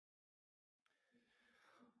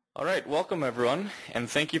All right, welcome everyone, and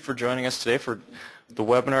thank you for joining us today for the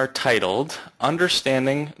webinar titled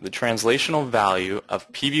Understanding the Translational Value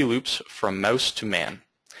of PV Loops from Mouse to Man.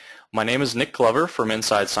 My name is Nick Glover from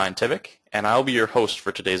Inside Scientific, and I'll be your host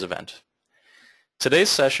for today's event. Today's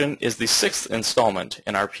session is the 6th installment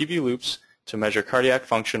in our PV Loops to Measure Cardiac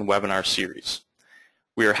Function webinar series.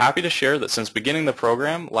 We are happy to share that since beginning the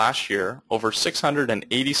program last year, over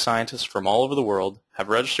 680 scientists from all over the world have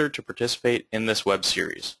registered to participate in this web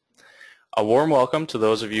series. A warm welcome to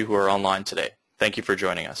those of you who are online today. Thank you for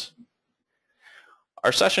joining us.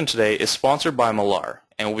 Our session today is sponsored by Millar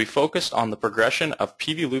and will be focused on the progression of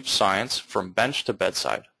PV loop science from bench to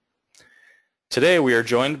bedside. Today we are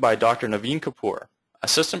joined by Dr. Navin Kapur,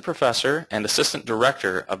 Assistant Professor and Assistant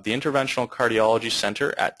Director of the Interventional Cardiology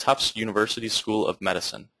Center at Tufts University School of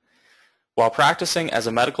Medicine. While practicing as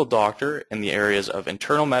a medical doctor in the areas of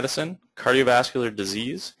internal medicine, cardiovascular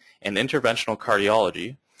disease, and interventional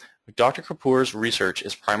cardiology, Dr. Kapur's research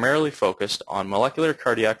is primarily focused on molecular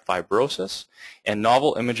cardiac fibrosis and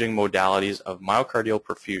novel imaging modalities of myocardial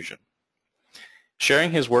perfusion.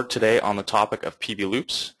 Sharing his work today on the topic of PV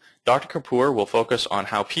loops, Dr. Kapur will focus on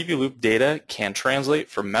how PV loop data can translate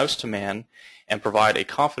from mouse to man and provide a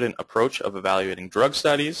confident approach of evaluating drug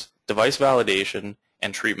studies, device validation,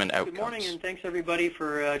 and treatment outcomes. Good morning, and thanks everybody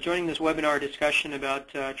for joining this webinar discussion about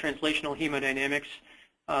translational hemodynamics,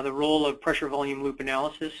 the role of pressure volume loop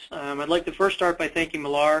analysis. I'd like to first start by thanking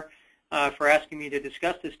Millar for asking me to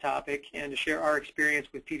discuss this topic and to share our experience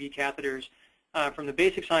with PV catheters from the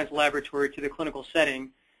basic science laboratory to the clinical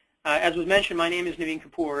setting. As was mentioned, my name is Navin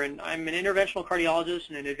Kapur, and I'm an interventional cardiologist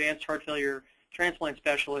and an advanced heart failure transplant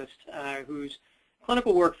specialist whose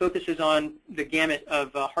clinical work focuses on the gamut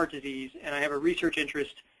of heart disease, and I have a research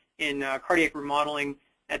interest in cardiac remodeling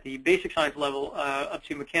at the basic science level up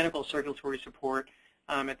to mechanical circulatory support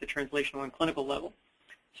at the translational and clinical level.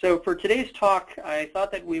 So for today's talk, I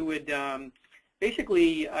thought that we would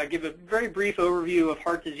basically give a very brief overview of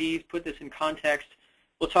heart disease, put this in context.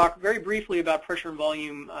 We'll talk very briefly about pressure and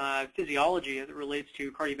volume physiology as it relates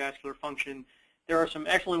to cardiovascular function. There are some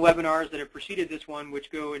excellent webinars that have preceded this one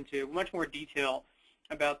which go into much more detail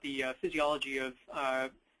about the physiology of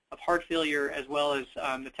heart failure as well as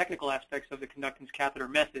the technical aspects of the conductance catheter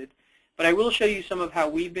method. But I will show you some of how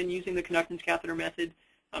we've been using the conductance catheter method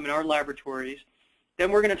in our laboratories.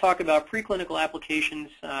 Then we're going to talk about preclinical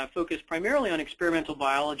applications focused primarily on experimental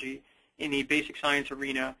biology in the basic science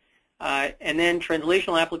arena. And then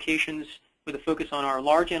translational applications with a focus on our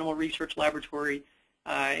large animal research laboratory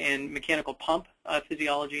and mechanical pump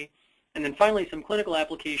physiology. And then finally some clinical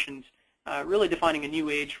applications really defining a new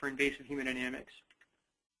age for invasive hemodynamics.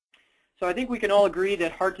 So I think we can all agree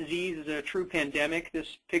that heart disease is a true pandemic.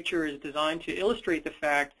 This picture is designed to illustrate the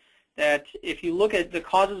fact that if you look at the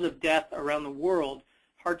causes of death around the world,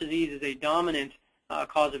 heart disease is a dominant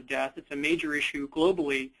cause of death. It's a major issue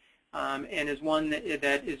globally and is one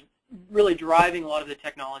that is really driving a lot of the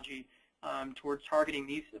technology towards targeting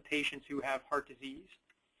these patients who have heart disease.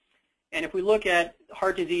 And if we look at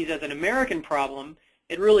heart disease as an American problem,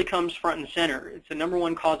 it really comes front and center. It's the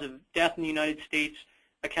 #1 cause of death in the United States,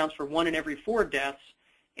 accounts for 1 in every 4 deaths,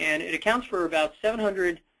 and it accounts for about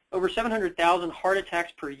over 700,000 heart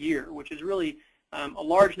attacks per year, which is really a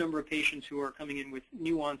large number of patients who are coming in with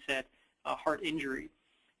new onset heart injury.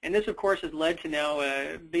 And this, of course, has led to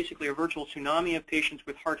now basically a virtual tsunami of patients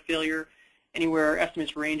with heart failure. Anywhere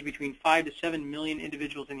estimates range between 5 to 7 million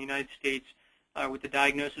individuals in the United States with the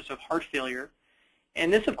diagnosis of heart failure.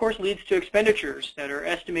 And this, of course, leads to expenditures that are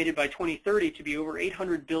estimated by 2030 to be over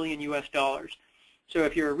 $800 billion US. So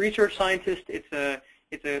if you're a research scientist, it's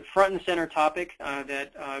a front and center topic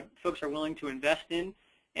that folks are willing to invest in.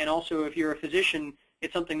 And also if you're a physician,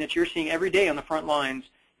 it's something that you're seeing every day on the front lines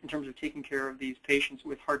in terms of taking care of these patients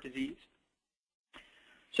with heart disease.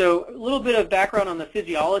 So a little bit of background on the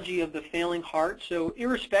physiology of the failing heart. So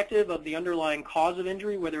irrespective of the underlying cause of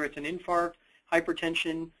injury, whether it's an infarct,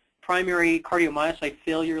 hypertension, primary cardiomyocyte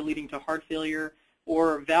failure leading to heart failure,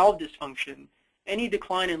 or valve dysfunction, any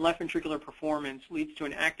decline in left ventricular performance leads to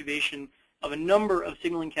an activation of a number of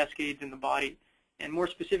signaling cascades in the body, and more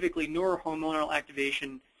specifically neurohormonal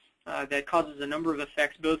activation that causes a number of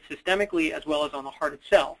effects both systemically as well as on the heart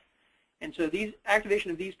itself. And so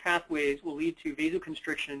activation of these pathways will lead to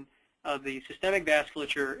vasoconstriction of the systemic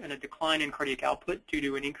vasculature and a decline in cardiac output due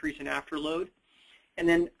to an increase in afterload. And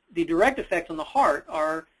then the direct effects on the heart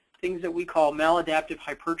are things that we call maladaptive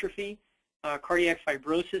hypertrophy, cardiac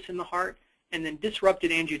fibrosis in the heart, and then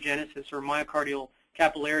disrupted angiogenesis or myocardial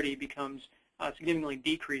capillarity becomes significantly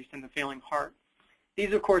decreased in the failing heart.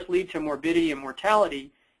 These, of course, lead to morbidity and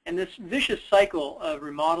mortality, and this vicious cycle of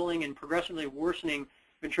remodeling and progressively worsening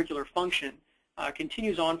ventricular function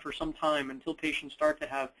continues on for some time until patients start to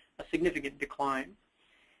have a significant decline.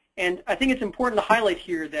 And I think it's important to highlight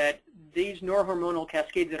here that these neurohormonal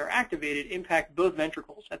cascades that are activated impact both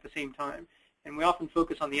ventricles at the same time. And we often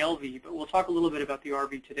focus on the LV, but we'll talk a little bit about the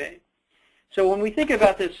RV today. So when we think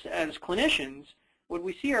about this as clinicians, what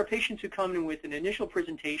we see are patients who come in with an initial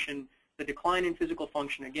presentation, the decline in physical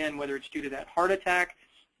function, again, whether it's due to that heart attack,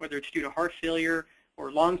 whether it's due to heart failure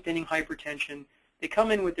or long-standing hypertension. They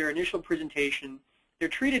come in with their initial presentation, they're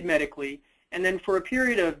treated medically, and then for a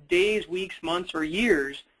period of days, weeks, months, or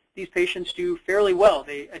years, these patients do fairly well.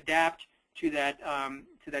 They adapt to that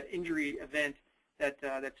injury event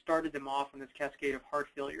that started them off on this cascade of heart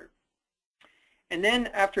failure. And then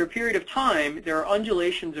after a period of time, there are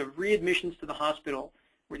undulations of readmissions to the hospital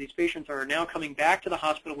where these patients are now coming back to the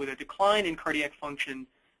hospital with a decline in cardiac function,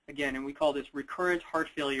 again, and we call this recurrent heart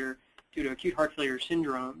failure due to acute heart failure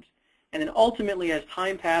syndromes. And then ultimately, as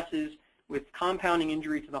time passes with compounding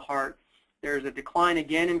injury to the heart, there's a decline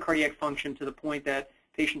again in cardiac function to the point that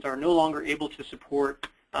patients are no longer able to support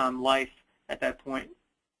life at that point.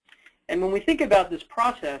 And when we think about this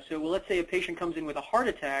process, so let's say a patient comes in with a heart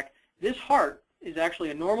attack, this heart is actually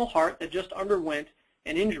a normal heart that just underwent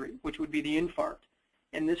an injury, which would be the infarct.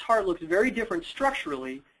 And this heart looks very different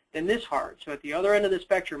structurally than this heart. So at the other end of the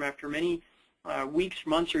spectrum, after many weeks,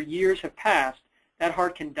 months, or years have passed, that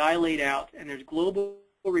heart can dilate out, and there's global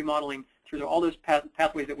remodeling through all those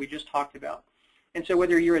pathways that we just talked about. And so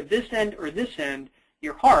whether you're at this end or this end,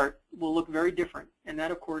 your heart will look very different. And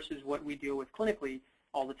that, of course, is what we deal with clinically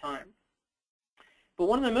all the time. But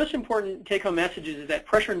one of the most important take-home messages is that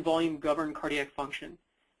pressure and volume govern cardiac function.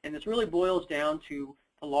 And this really boils down to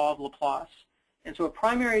the law of Laplace. And so a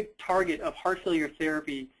primary target of heart failure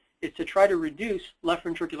therapy is to try to reduce left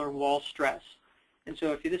ventricular wall stress. And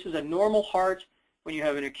so if this is a normal heart, when you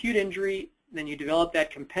have an acute injury, then you develop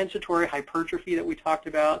that compensatory hypertrophy that we talked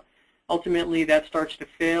about. Ultimately, that starts to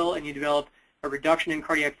fail, and you develop a reduction in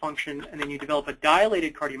cardiac function, and then you develop a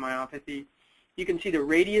dilated cardiomyopathy. You can see the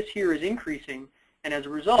radius here is increasing, and as a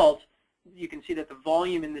result, you can see that the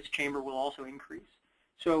volume in this chamber will also increase.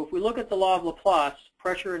 So if we look at the law of Laplace,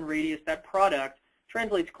 pressure and radius, that product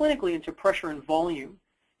translates clinically into pressure and volume,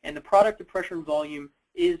 and the product of pressure and volume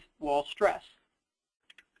is wall stress.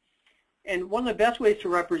 And one of the best ways to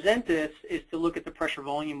represent this is to look at the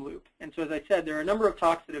pressure-volume loop. And so as I said, there are a number of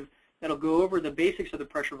talks that'll go over the basics of the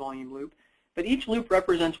pressure-volume loop, but each loop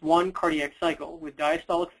represents one cardiac cycle with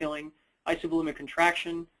diastolic filling, isovolumic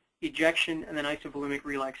contraction, ejection, and then isovolumic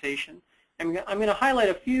relaxation. I'm going to highlight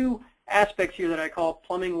a few aspects here that I call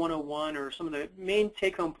plumbing 101, or some of the main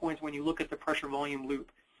take-home points when you look at the pressure-volume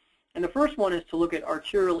loop. And the first one is to look at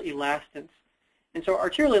arterial elastance. And so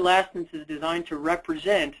arterial elastance is designed to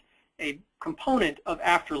represent a component of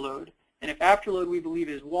afterload. And if afterload we believe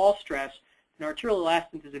is wall stress, then arterial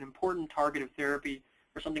elastance is an important target of therapy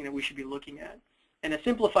or something that we should be looking at. And a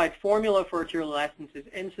simplified formula for arterial elastance is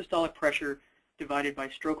end systolic pressure divided by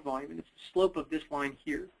stroke volume. And it's the slope of this line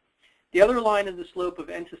here. The other line is the slope of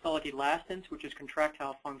end systolic elastance, which is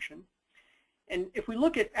contractile function. And if we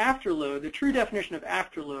look at afterload, the true definition of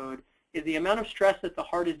afterload is the amount of stress that the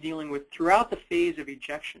heart is dealing with throughout the phase of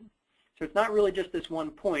ejection. So it's not really just this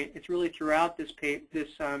one point. It's really throughout this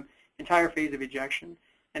entire phase of ejection.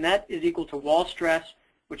 And that is equal to wall stress,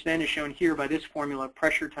 which then is shown here by this formula,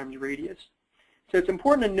 pressure times radius. So it's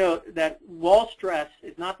important to note that wall stress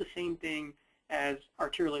is not the same thing as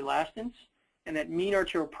arterial elastance, and that mean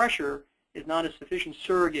arterial pressure is not a sufficient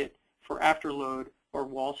surrogate for afterload or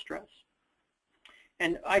wall stress.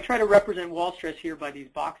 And I try to represent wall stress here by these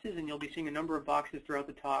boxes, and you'll be seeing a number of boxes throughout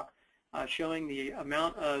the talk showing the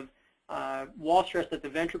amount of wall stress that the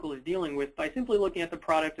ventricle is dealing with by simply looking at the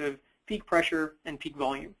product of peak pressure and peak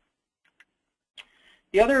volume.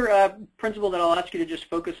 The other principle that I'll ask you to just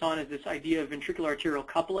focus on is this idea of ventricular arterial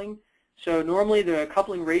coupling. So normally the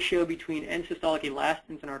coupling ratio between end systolic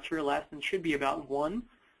elastance and arterial elastance should be about 1.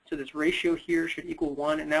 So this ratio here should equal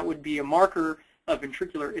 1, and that would be a marker of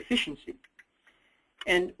ventricular efficiency.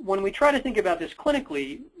 And when we try to think about this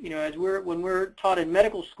clinically, when we're taught in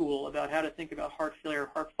medical school about how to think about heart failure,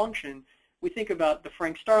 heart function, we think about the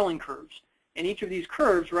Frank-Starling curves. And each of these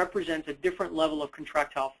curves represents a different level of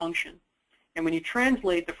contractile function. And when you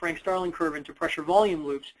translate the Frank-Starling curve into pressure-volume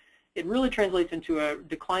loops, it really translates into a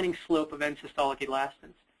declining slope of end systolic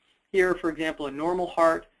elastance. Here, for example, a normal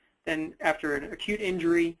heart, then after an acute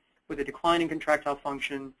injury with a decline in contractile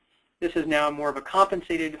function, this is now more of a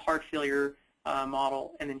compensated heart failure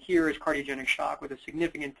model, and then here is cardiogenic shock with a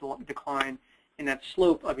significant decline in that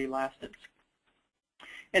slope of elastance.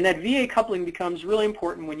 And that VA coupling becomes really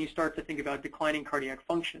important when you start to think about declining cardiac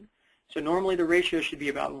function. So normally the ratio should be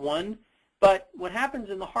about 1. But what happens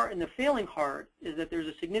in the heart, in the failing heart, is that there's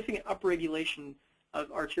a significant upregulation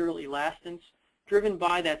of arterial elastance driven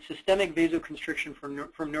by that systemic vasoconstriction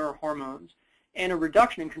from neurohormones and a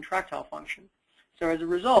reduction in contractile function. So as a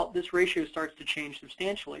result, this ratio starts to change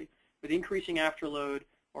substantially with increasing afterload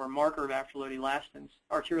or a marker of afterload elastance,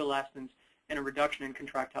 arterial elastance, and a reduction in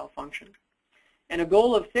contractile function. And a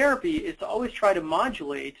goal of therapy is to always try to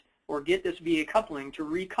modulate or get this VA coupling to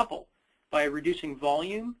recouple by reducing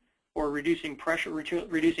volume or reducing pressure,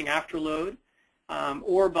 reducing afterload,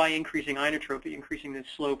 or by increasing inotropy, increasing the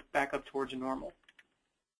slope back up towards normal.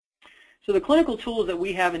 So the clinical tools that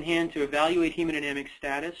we have in hand to evaluate hemodynamic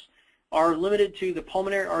status are limited to the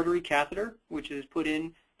pulmonary artery catheter, which is put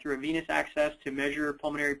in through a venous access to measure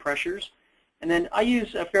pulmonary pressures. And then I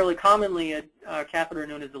use fairly commonly a catheter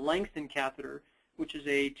known as the Langston catheter, which is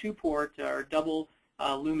a 2-port or double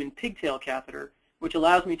lumen pigtail catheter, which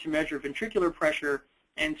allows me to measure ventricular pressure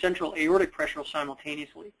and central aortic pressure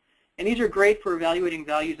simultaneously. And these are great for evaluating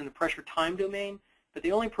values in the pressure time domain, but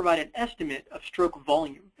they only provide an estimate of stroke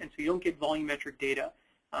volume, and so you don't get volumetric data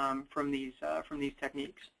from these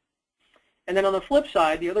techniques. And then on the flip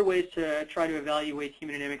side, the other ways to try to evaluate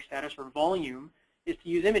hemodynamic status or volume is to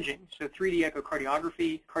use imaging, so 3D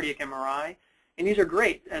echocardiography, cardiac MRI, and these are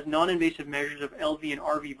great as non-invasive measures of LV and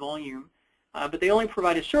RV volume, but they only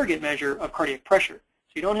provide a surrogate measure of cardiac pressure,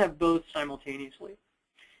 so you don't have both simultaneously.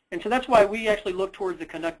 And so that's why we actually look towards the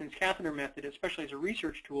conductance catheter method, especially as a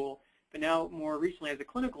research tool, but now more recently as a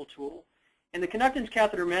clinical tool. And the conductance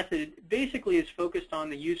catheter method basically is focused on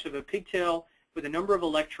the use of a pigtail with a number of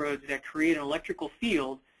electrodes that create an electrical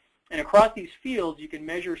field. And across these fields, you can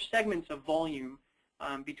measure segments of volume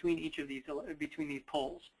between each of these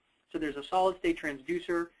poles. So there's a solid-state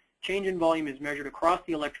transducer. Change in volume is measured across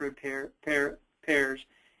the electrode pairs,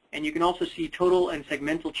 and you can also see total and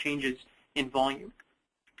segmental changes in volume.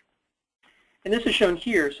 And this is shown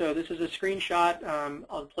here. So this is a screenshot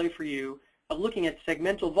I'll play for you of looking at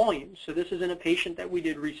segmental volumes. So this is in a patient that we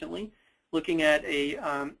did recently, looking at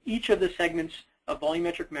each of the segments of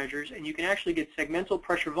volumetric measures, and you can actually get segmental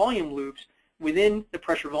pressure volume loops within the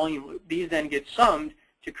pressure volume loop. These then get summed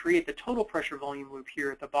to create the total pressure volume loop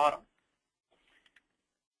here at the bottom.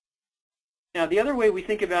 Now, the other way we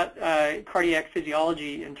think about cardiac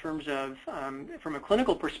physiology in terms of, from a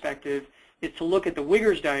clinical perspective, is to look at the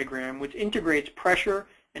Wiggers diagram, which integrates pressure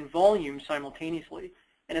and volume simultaneously.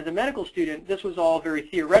 And as a medical student, this was all very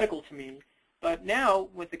theoretical to me. But now,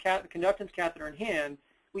 with the conductance catheter in hand,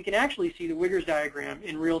 we can actually see the Wiggers diagram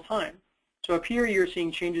in real time. So up here, you're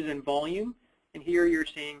seeing changes in volume, and here you're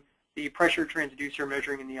seeing the pressure transducer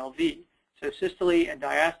measuring in the LV. So systole and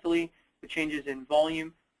diastole, the changes in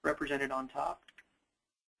volume represented on top.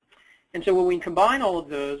 And so when we combine all of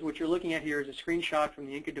those, what you're looking at here is a screenshot from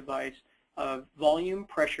the Inca device of volume,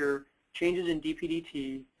 pressure, changes in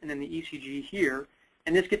DPDT, and then the ECG here.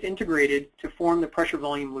 And this gets integrated to form the pressure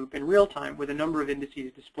volume loop in real time with a number of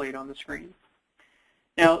indices displayed on the screen.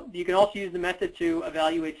 Now, you can also use the method to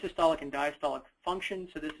evaluate systolic and diastolic function.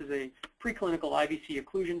 So this is a preclinical IVC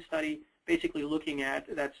occlusion study, basically looking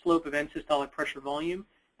at that slope of end systolic pressure volume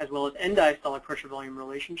as well as end diastolic pressure volume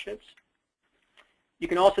relationships. You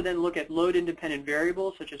can also then look at load-independent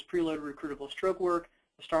variables such as preload recruitable stroke work,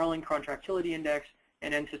 the Starling contractility index,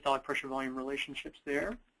 and end systolic pressure volume relationships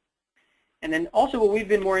there. And then also what we've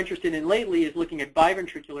been more interested in lately is looking at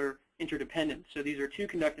biventricular interdependence. So these are two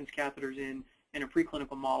conductance catheters in a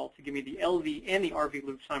preclinical model to give me the LV and the RV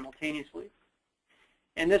loop simultaneously.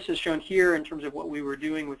 And this is shown here in terms of what we were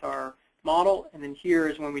doing with our model, and then here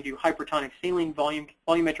is when we do hypertonic saline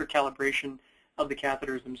volumetric calibration of the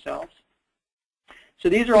catheters themselves. So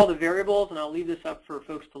these are all the variables, and I'll leave this up for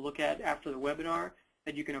folks to look at after the webinar,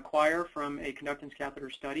 that you can acquire from a conductance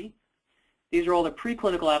catheter study. These are all the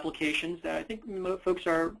preclinical applications that I think folks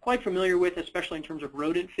are quite familiar with, especially in terms of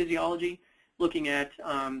rodent physiology, looking at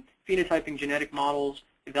phenotyping genetic models,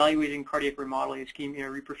 evaluating cardiac remodeling,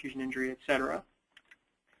 ischemia, reperfusion injury, etc.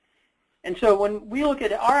 And so when we look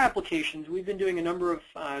at our applications, we've been doing a number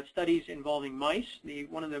of studies involving mice.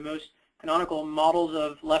 One of the most canonical models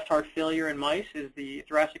of left heart failure in mice is the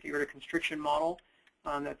thoracic aortic constriction model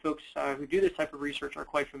that folks who do this type of research are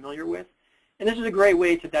quite familiar with. And this is a great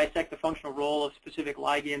way to dissect the functional role of specific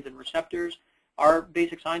ligands and receptors. Our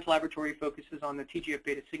basic science laboratory focuses on the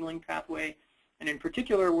TGF-beta signaling pathway, and in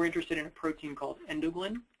particular, we're interested in a protein called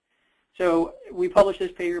endoglin. So we published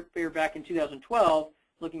this paper back in 2012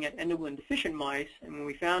 looking at endoglin deficient mice, and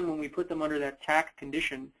when we put them under that TAC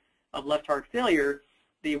condition of left heart failure,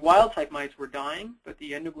 the wild type mice were dying, but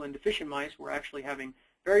the endoglin deficient mice were actually having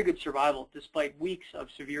very good survival despite weeks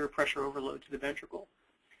of severe pressure overload to the ventricle.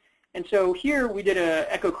 And so here we did an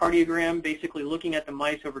echocardiogram basically looking at the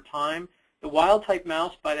mice over time. The wild-type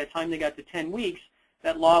mouse, by the time they got to 10 weeks,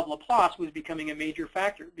 that law of Laplace was becoming a major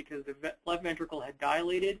factor because the left ventricle had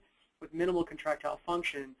dilated with minimal contractile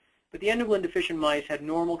function, but the endoglin deficient mice had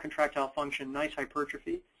normal contractile function, nice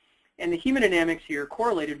hypertrophy. And the hemodynamics here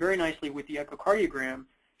correlated very nicely with the echocardiogram,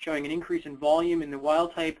 showing an increase in volume in the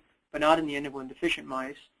wild-type, but not in the endoglin deficient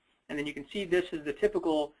mice. And then you can see this is the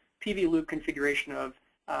typical PV loop configuration of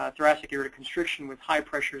thoracic aortic constriction with high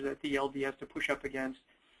pressure that the LV has to push up against.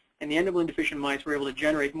 And the endoglin deficient mice were able to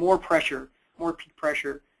generate more pressure, more peak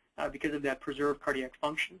pressure, because of that preserved cardiac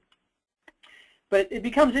function. But it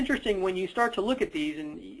becomes interesting when you start to look at these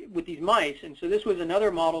with these mice. And so this was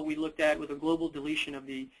another model we looked at with a global deletion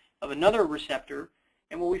of another receptor.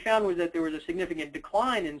 And what we found was that there was a significant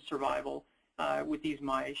decline in survival with these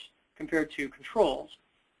mice compared to controls.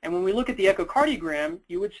 And when we look at the echocardiogram,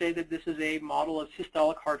 you would say that this is a model of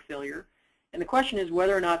systolic heart failure. And the question is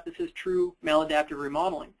whether or not this is true maladaptive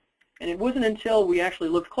remodeling. And it wasn't until we actually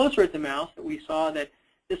looked closer at the mouse that we saw that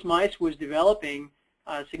this mice was developing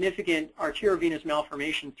significant arteriovenous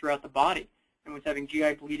malformations throughout the body and was having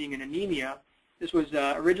GI bleeding and anemia. This was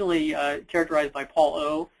originally characterized by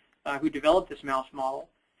Paul O, who developed this mouse model.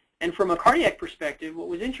 And from a cardiac perspective, what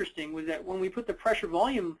was interesting was that when we put the pressure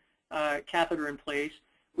volume catheter in place,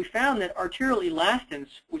 we found that arterial elastance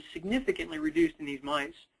was significantly reduced in these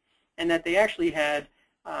mice, and that they actually had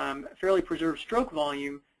fairly preserved stroke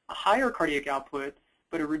volume, a higher cardiac output,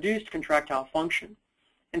 but a reduced contractile function.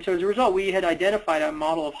 And so as a result, we had identified a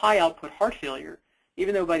model of high output heart failure,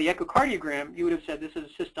 even though by the echocardiogram you would have said this is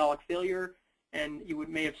a systolic failure, and you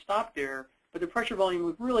may have stopped there, but the pressure volume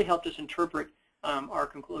would really helped us interpret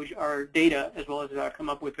our data as well as come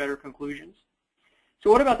up with better conclusions. So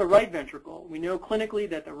what about the right ventricle? We know clinically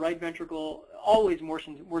that the right ventricle always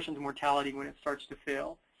worsens mortality when it starts to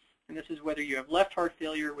fail. And this is whether you have left heart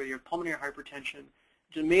failure, whether you have pulmonary hypertension,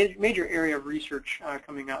 which is a major area of research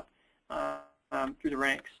coming up through the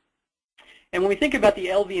ranks. And when we think about the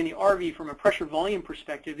LV and the RV from a pressure volume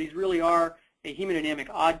perspective, these really are a hemodynamic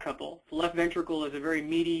odd couple. The left ventricle is a very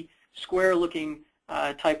meaty, square-looking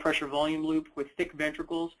type pressure volume loop with thick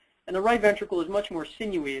ventricles, and the right ventricle is much more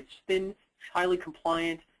sinewy. It's thin, highly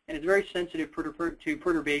compliant, and it's very sensitive to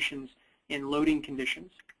perturbations in loading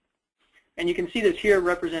conditions. And you can see this here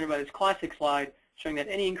represented by this classic slide showing that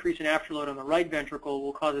any increase in afterload on the right ventricle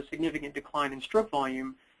will cause a significant decline in stroke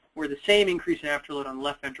volume, where the same increase in afterload on the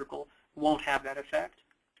left ventricle won't have that effect.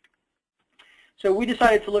 So we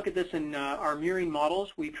decided to look at this in our mirroring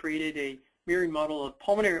models. We created a mirroring model of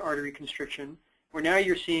pulmonary artery constriction, where now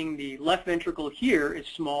you're seeing the left ventricle here is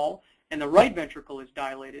small and the right ventricle is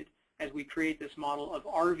dilated, as we create this model of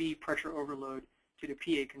RV pressure overload to the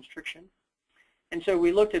PA constriction. And so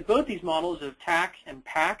we looked at both these models of TAC and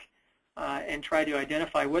PAC and tried to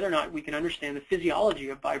identify whether or not we can understand the physiology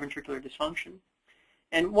of biventricular dysfunction.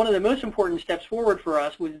 And one of the most important steps forward for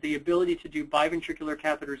us was the ability to do biventricular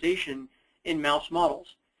catheterization in mouse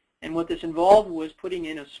models. And what this involved was putting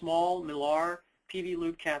in a small millar PV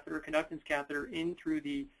loop catheter, conductance catheter, in through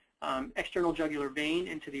the external jugular vein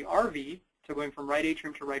into the RV, so going from right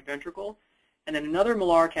atrium to right ventricle, and then another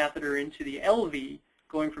millar catheter into the LV,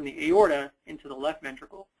 going from the aorta into the left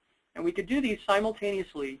ventricle. And we could do these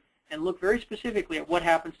simultaneously and look very specifically at what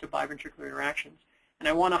happens to biventricular interactions. And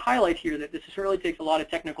I want to highlight here that this really takes a lot of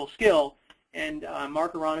technical skill, and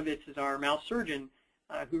Mark Aronovitz is our mouse surgeon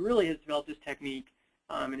who really has developed this technique,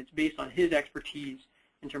 and it's based on his expertise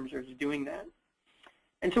in terms of doing that.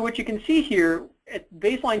 And so what you can see here, at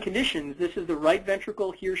baseline conditions, this is the right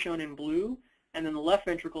ventricle here shown in blue, and then the left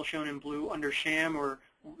ventricle shown in blue under sham or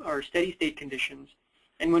steady state conditions.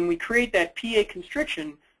 And when we create that PA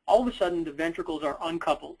constriction, all of a sudden the ventricles are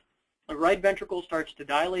uncoupled. The right ventricle starts to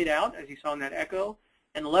dilate out, as you saw in that echo,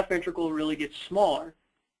 and the left ventricle really gets smaller.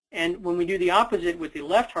 And when we do the opposite with the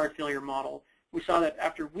left heart failure model, we saw that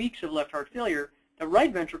after weeks of left heart failure, the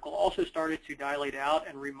right ventricle also started to dilate out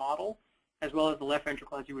and remodel, as well as the left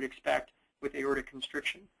ventricle, as you would expect with aortic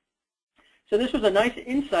constriction. So this was a nice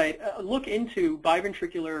insight, a look into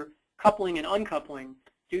biventricular coupling and uncoupling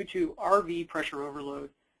due to RV pressure overload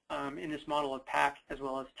in this model of PAC as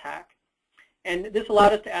well as TAC. And this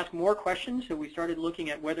allowed us to ask more questions, so we started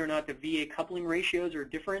looking at whether or not the VA coupling ratios are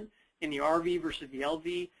different in the RV versus the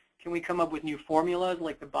LV. Can we come up with new formulas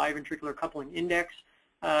like the biventricular coupling index?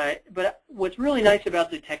 But what's really nice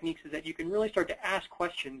about the techniques is that you can really start to ask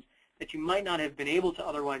questions that you might not have been able to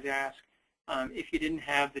otherwise ask if you didn't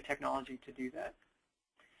have the technology to do that.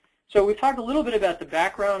 So we've talked a little bit about the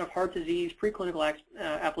background of heart disease, preclinical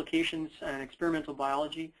applications, and experimental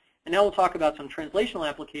biology. And now we'll talk about some translational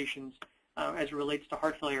applications as it relates to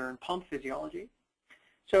heart failure and pump physiology.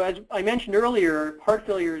 So as I mentioned earlier, heart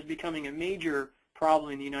failure is becoming a major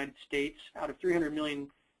problem in the United States. Out of 300 million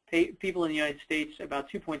people in the United States, about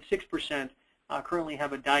 2.6% currently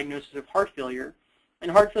have a diagnosis of heart failure. And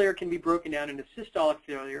heart failure can be broken down into systolic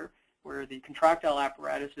failure, where the contractile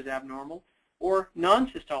apparatus is abnormal, or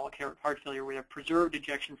non-systolic heart failure, where you have preserved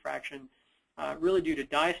ejection fraction, really due to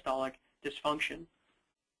diastolic dysfunction.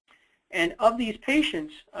 And of these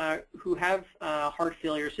patients who have heart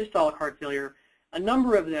failure, systolic heart failure, a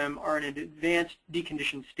number of them are in an advanced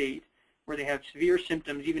deconditioned state, where they have severe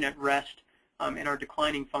symptoms even at rest and are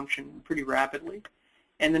declining function pretty rapidly.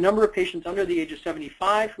 And the number of patients under the age of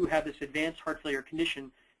 75 who have this advanced heart failure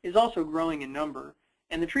condition is also growing in number.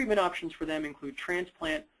 And the treatment options for them include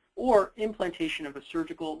transplant or implantation of a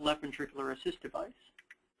surgical left ventricular assist device.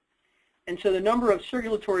 And so the number of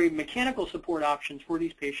circulatory mechanical support options for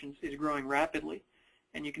these patients is growing rapidly.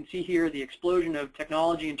 And you can see here the explosion of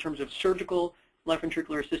technology in terms of surgical left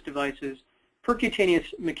ventricular assist devices. Percutaneous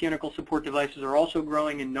mechanical support devices are also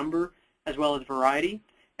growing in number as well as variety.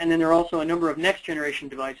 And then there are also a number of next generation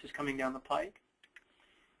devices coming down the pike.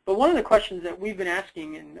 But one of the questions that we've been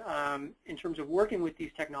asking in terms of working with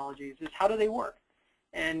these technologies is, how do they work?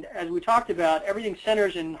 And as we talked about, everything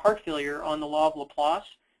centers in heart failure on the law of Laplace,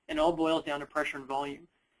 and all boils down to pressure and volume.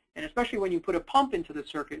 And especially when you put a pump into the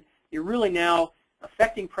circuit, you're really now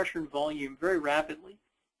affecting pressure and volume very rapidly.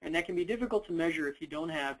 And that can be difficult to measure if you don't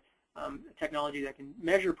have technology that can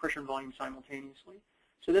measure pressure and volume simultaneously.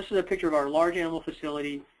 So this is a picture of our large animal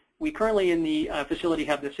facility. We currently in the facility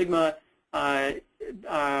have the Sigma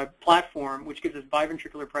platform, which gives us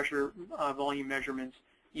biventricular pressure volume measurements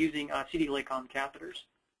using CD-LACOM catheters.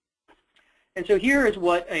 And so here is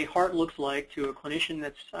what a heart looks like to a clinician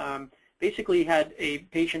that's basically had a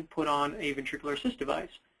patient put on a ventricular assist device.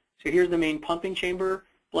 So here's the main pumping chamber.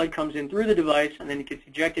 Blood comes in through the device, and then it gets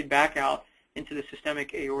ejected back out into the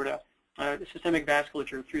systemic aorta, the systemic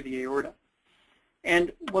vasculature through the aorta.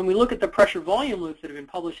 And when we look at the pressure volume loops that have been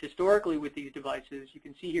published historically with these devices, you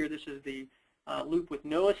can see here this is the loop with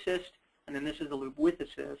no assist, and then this is the loop with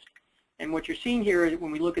assist. And what you're seeing here is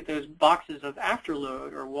when we look at those boxes of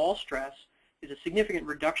afterload or wall stress is a significant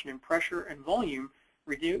reduction in pressure and volume,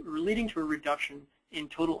 leading to a reduction in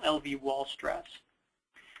total LV wall stress.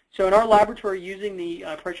 So in our laboratory, using the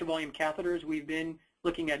pressure volume catheters, we've been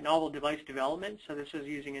looking at novel device development. So this is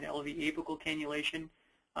using an LV apical cannulation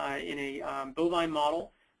in a bovine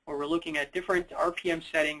model, where we're looking at different RPM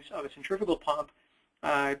settings of a centrifugal pump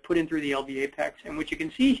put in through the LV apex. And what you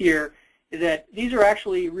can see here is that these are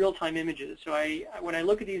actually real-time images. So when I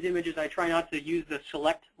look at these images, I try not to use the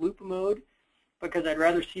select loop mode, because I'd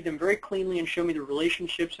rather see them very cleanly and show me the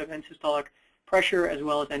relationships of end-systolic pressure as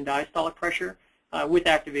well as end-diastolic pressure with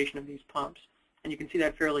activation of these pumps. And you can see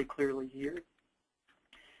that fairly clearly here.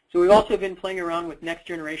 So we've also been playing around with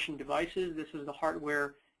next-generation devices. This is the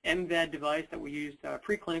hardware MVAD device that we used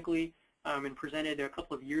preclinically and presented a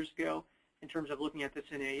couple of years ago in terms of looking at this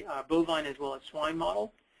in a bovine as well as swine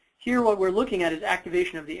model. Here what we're looking at is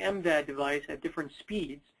activation of the MVAD device at different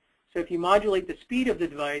speeds. So if you modulate the speed of the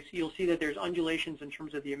device, you'll see that there's undulations in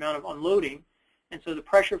terms of the amount of unloading. And so the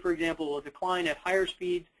pressure, for example, will decline at higher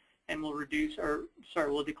speeds and will reduce, or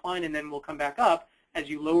sorry, will decline and then will come back up as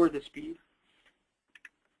you lower the speed.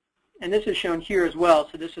 And this is shown here as well.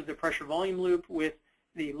 So this is the pressure volume loop with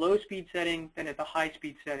the low speed setting, then at the high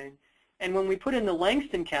speed setting. And when we put in the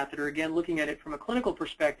Langston catheter, again looking at it from a clinical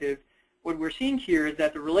perspective, what we're seeing here is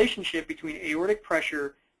that the relationship between aortic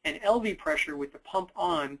pressure and LV pressure with the pump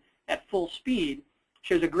on at full speed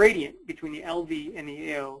shows a gradient between the LV and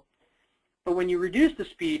the AO. But when you reduce the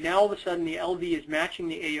speed, now all of a sudden the LV is matching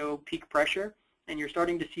the AO peak pressure, and you're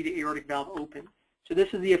starting to see the aortic valve open. So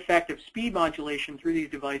this is the effect of speed modulation through these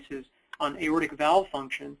devices on aortic valve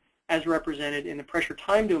function, as represented in the pressure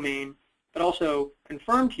time domain, but also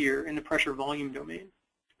confirmed here in the pressure volume domain.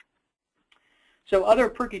 So other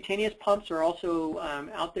percutaneous pumps are also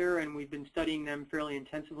out there, and we've been studying them fairly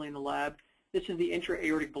intensively in the lab. This is the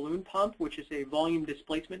intra-aortic balloon pump, which is a volume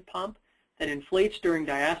displacement pump that inflates during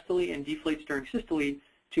diastole and deflates during systole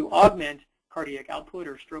to augment cardiac output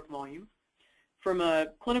or stroke volume. From a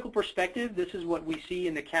clinical perspective, this is what we see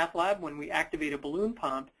in the cath lab when we activate a balloon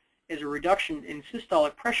pump, is a reduction in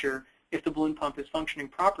systolic pressure if the balloon pump is functioning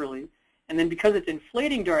properly. And then because it's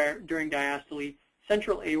inflating during diastole,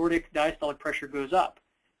 central aortic diastolic pressure goes up.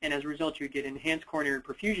 And as a result, you get enhanced coronary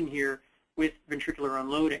perfusion here with ventricular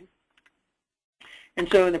unloading. And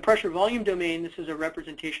so in the pressure volume domain, this is a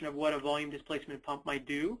representation of what a volume displacement pump might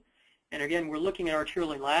do. And again, we're looking at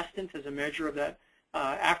arterial elastance as a measure of that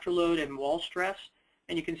afterload and wall stress.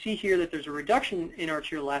 And you can see here that there's a reduction in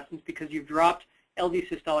arterial elastance because you've dropped LV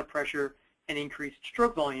systolic pressure and increased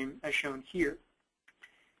stroke volume, as shown here.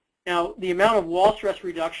 Now, the amount of wall stress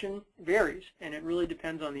reduction varies, and it really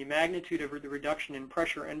depends on the magnitude of the reduction in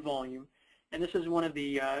pressure and volume. And this is one of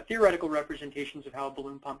the theoretical representations of how a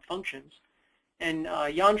balloon pump functions. And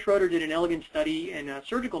Jan Schroeder did an elegant study in a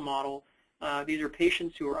surgical model. These are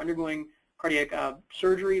patients who are undergoing cardiac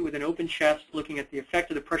surgery with an open chest, looking at the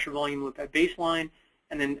effect of the pressure volume loop at baseline,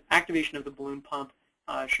 and then activation of the balloon pump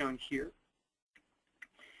shown here.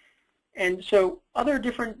 And so other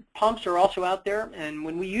different pumps are also out there, and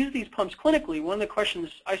when we use these pumps clinically, one of the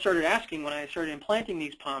questions I started asking when I started implanting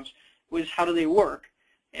these pumps was, how do they work?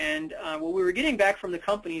 And what we were getting back from the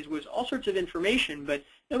companies was all sorts of information, but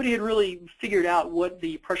nobody had really figured out what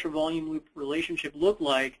the pressure-volume loop relationship looked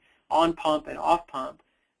like on pump and off pump.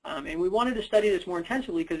 And we wanted to study this more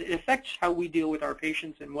intensively because it affects how we deal with our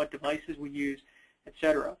patients and what devices we use,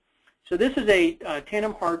 etc. So this is a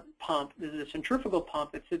tandem heart pump. This is a centrifugal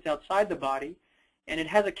pump that sits outside the body, and it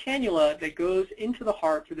has a cannula that goes into the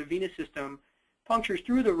heart through the venous system, punctures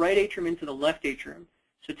through the right atrium into the left atrium.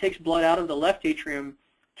 So it takes blood out of the left atrium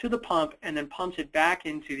to the pump and then pumps it back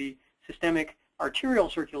into the systemic arterial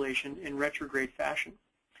circulation in retrograde fashion.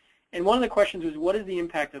 And one of the questions was, what is the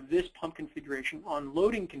impact of this pump configuration on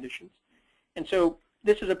loading conditions? And so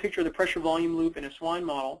this is a picture of the pressure volume loop in a swine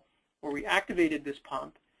model where we activated this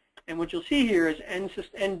pump. And what you'll see here is end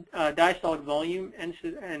diastolic volume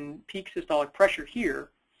and peak systolic pressure here.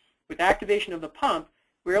 With activation of the pump,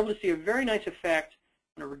 we're able to see a very nice effect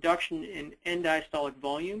on a reduction in end diastolic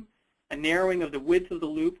volume, a narrowing of the width of the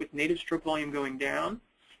loop with native stroke volume going down,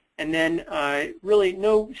 and then really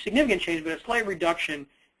no significant change, but a slight reduction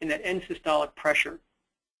in that end systolic pressure.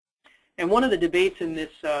 And one of the debates in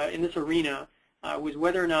this arena was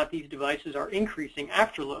whether or not these devices are increasing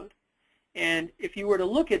afterload. And if you were to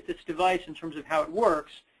look at this device in terms of how it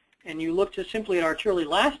works, and you look just simply at arterial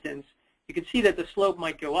elastance, you can see that the slope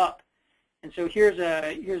might go up. And so here's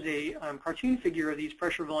a cartoon figure of these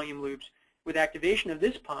pressure volume loops with activation of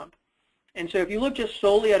this pump. And so if you look just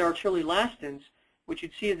solely at arterial elastance, what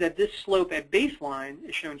you'd see is that this slope at baseline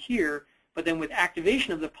is shown here, but then with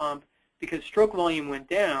activation of the pump, because stroke volume went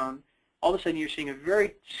down, all of a sudden you're seeing a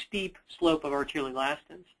very steep slope of arterial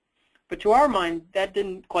elastance. But to our mind, that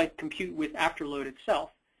didn't quite compute with afterload itself.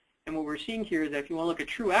 And what we're seeing here is that if you want to look at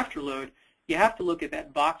true afterload, you have to look at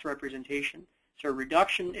that box representation. So a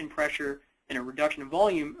reduction in pressure and a reduction in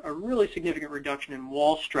volume, a really significant reduction in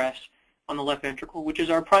wall stress on the left ventricle, which is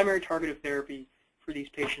our primary target of therapy for these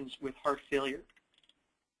patients with heart failure.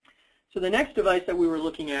 So the next device that we were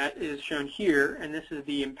looking at is shown here, and this is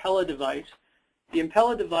the Impella device. The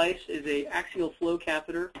Impella device is an axial flow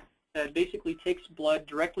catheter that basically takes blood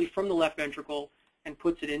directly from the left ventricle and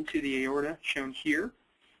puts it into the aorta, shown here.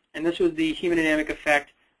 And this was the hemodynamic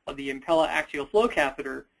effect of the Impella axial flow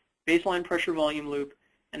catheter, baseline pressure volume loop,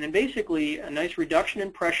 and then basically a nice reduction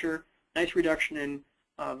in pressure, nice reduction in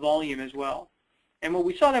volume as well. And what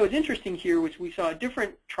we saw that was interesting here was we saw a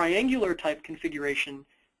different triangular type configuration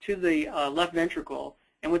to the left ventricle.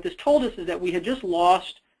 And what this told us is that we had just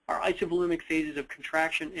lost our isovolumic phases of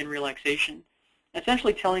contraction and relaxation,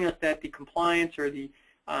 essentially telling us that the compliance or the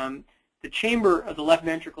chamber of the left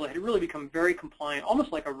ventricle had really become very compliant,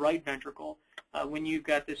 almost like a right ventricle, when you've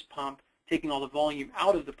got this pump taking all the volume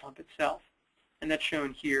out of the pump itself. And that's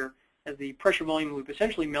shown here as the pressure volume loop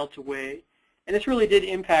essentially melts away. And this really did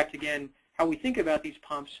impact, again, how we think about these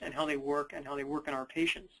pumps and how they work in our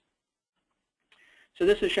patients. So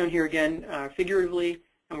this is shown here again figuratively,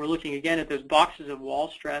 and we're looking again at those boxes of wall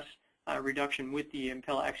stress reduction with the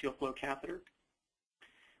Impella axial flow catheter.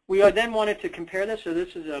 We then wanted to compare this. So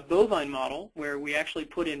this is a bovine model where we actually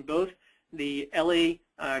put in both the LA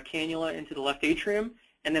cannula into the left atrium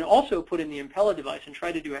and then also put in the Impella device and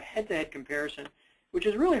try to do a head-to-head comparison, which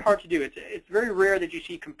is really hard to do. It's very rare that you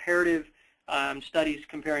see comparative studies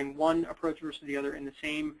comparing one approach versus the other in the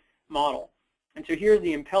same model. And so here's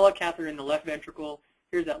the Impella catheter in the left ventricle.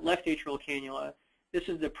 Here's that left atrial cannula. This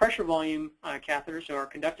is the pressure volume catheter, so our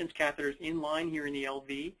conductance catheter is in line here in the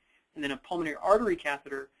LV, and then a pulmonary artery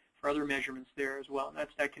catheter for other measurements there as well. And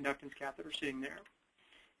that's that conductance catheter sitting there.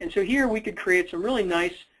 And so here we could create some really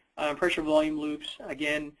nice pressure volume loops,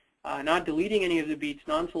 again, not deleting any of the beats,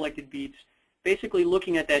 non-selected beats, basically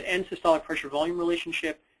looking at that end systolic pressure volume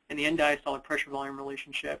relationship and the end diastolic pressure volume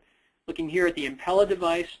relationship, looking here at the Impella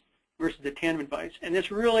device versus the tandem device. And this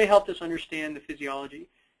really helped us understand the physiology.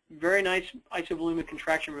 Very nice isovolumic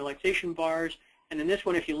contraction relaxation bars, and then this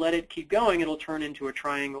one, if you let it keep going, it'll turn into a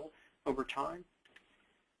triangle over time.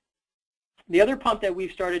 The other pump that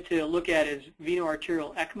we've started to look at is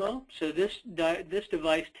veno-arterial ECMO. So this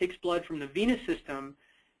device takes blood from the venous system,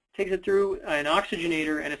 takes it through an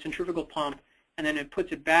oxygenator and a centrifugal pump, and then it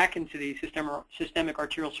puts it back into the systemic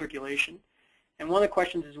arterial circulation. And one of the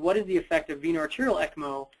questions is, what is the effect of veno-arterial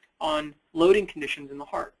ECMO on loading conditions in the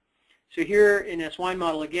heart? So here in a swine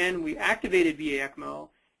model again, we activated VA ECMO,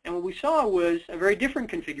 and what we saw was a very different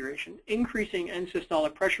configuration, increasing end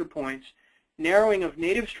systolic pressure points, narrowing of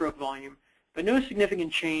native stroke volume, but no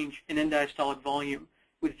significant change in end diastolic volume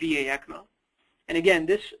with VA ECMO. And again,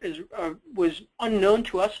 this was unknown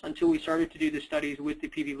to us until we started to do the studies with the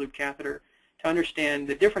PV loop catheter to understand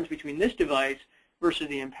the difference between this device versus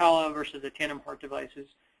the Impella versus the tandem heart devices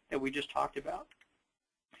that we just talked about.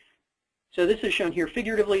 So this is shown here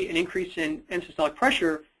figuratively, an increase in end systolic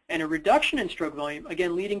pressure and a reduction in stroke volume,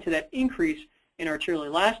 again leading to that increase in arterial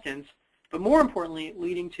elastance, but more importantly,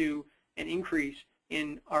 leading to an increase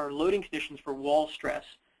in our loading conditions for wall stress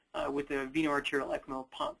with the veno-arterial ECMO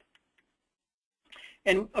pump.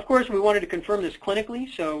 And of course, we wanted to confirm this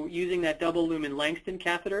clinically, so using that double lumen Langston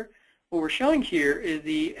catheter, what we're showing here is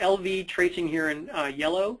the LV tracing here in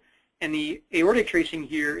yellow and the aortic tracing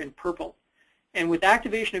here in purple. And with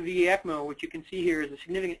activation of VA ECMO, what you can see here is a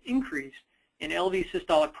significant increase in LV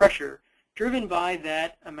systolic pressure driven by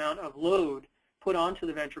that amount of load put onto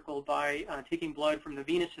the ventricle by taking blood from the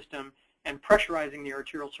venous system and pressurizing the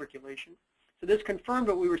arterial circulation. So this confirmed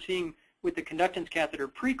what we were seeing with the conductance catheter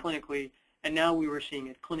preclinically, and now we were seeing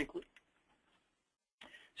it clinically.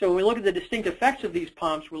 So when we look at the distinct effects of these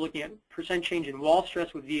pumps, we're looking at percent change in wall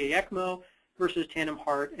stress with VA ECMO versus tandem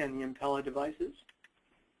heart and the Impella devices.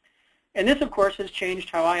 And this, of course, has changed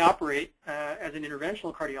how I operate as an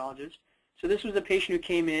interventional cardiologist. So this was a patient who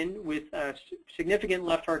came in with significant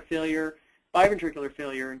left heart failure, biventricular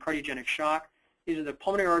failure, and cardiogenic shock. These are the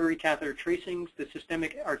pulmonary artery catheter tracings, the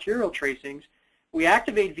systemic arterial tracings. We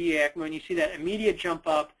activate VA ECMO, and you see that immediate jump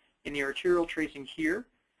up in the arterial tracing here.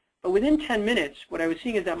 But within 10 minutes, what I was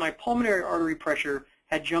seeing is that my pulmonary artery pressure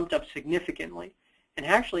had jumped up significantly. And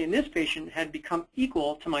actually, in this patient, had become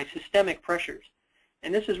equal to my systemic pressures.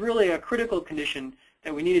 And this is really a critical condition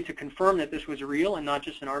that we needed to confirm that this was real and not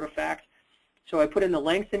just an artifact. So I put in the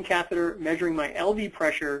Langston catheter, measuring my LV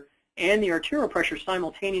pressure and the arterial pressure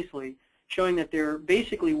simultaneously, showing that there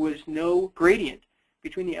basically was no gradient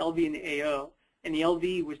between the LV and the AO, and the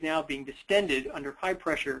LV was now being distended under high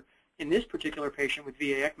pressure in this particular patient with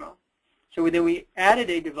VA ECMO. So then we added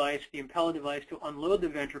a device, the Impella device, to unload the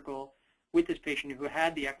ventricle with this patient who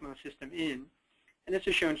had the ECMO system in. And this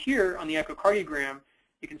is shown here on the echocardiogram.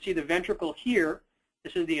 You can see the ventricle here.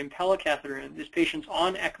 This is the Impella catheter, and this patient's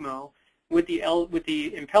on ECMO with the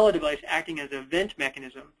Impella device acting as a vent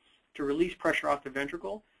mechanism to release pressure off the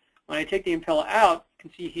ventricle. When I take the Impella out, you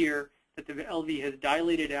can see here that the LV has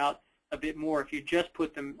dilated out a bit more if you just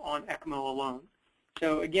put them on ECMO alone.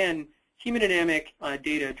 So again, hemodynamic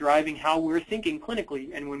data driving how we're thinking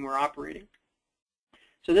clinically and when we're operating.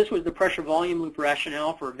 So this was the pressure volume loop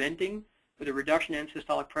rationale for venting with a reduction in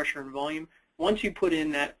systolic pressure and volume. Once you put in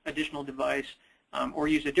that additional device or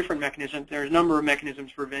use a different mechanism, there's a number of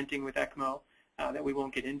mechanisms for venting with ECMO that we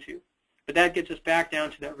won't get into. But that gets us back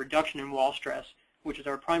down to that reduction in wall stress, which is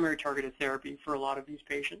our primary targeted therapy for a lot of these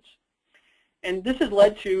patients. And this has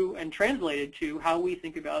led to and translated to how we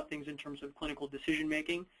think about things in terms of clinical decision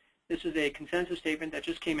making. This is a consensus statement that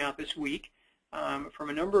just came out this week from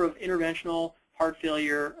a number of interventional heart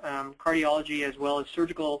failure, cardiology, as well as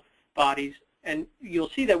surgical bodies. And you'll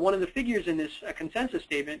see that one of the figures in this consensus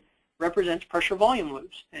statement represents pressure volume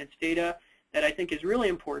loops. And it's data that I think is really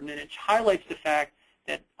important, and it highlights the fact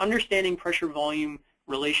that understanding pressure volume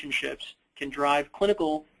relationships can drive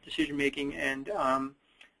clinical decision making and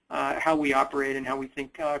how we operate and how we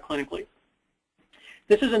think clinically.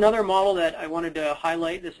 This is another model that I wanted to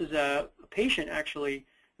highlight. This is a patient actually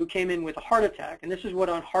who came in with a heart attack, and this is what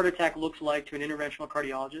a heart attack looks like to an interventional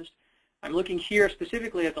cardiologist. I'm looking here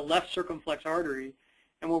specifically at the left circumflex artery,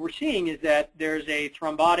 and what we're seeing is that there's a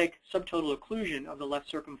thrombotic subtotal occlusion of the left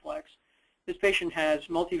circumflex. This patient has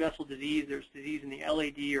multivessel disease. There's disease in the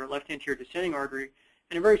LAD, or left anterior descending artery,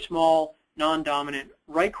 and a very small non-dominant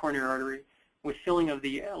right coronary artery with filling of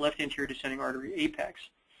the left anterior descending artery apex.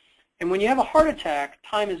 And when you have a heart attack,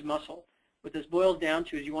 time is muscle. What this boils down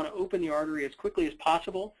to is you want to open the artery as quickly as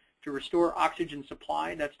possible to restore oxygen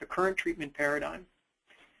supply. That's the current treatment paradigm.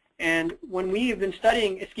 And when we have been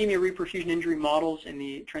studying ischemia reperfusion injury models in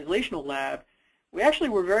the translational lab, we actually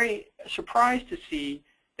were very surprised to see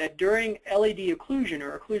that during LAD occlusion,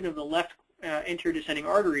 or occlusion of the left anterior descending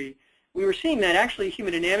artery, we were seeing that actually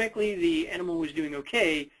hemodynamically the animal was doing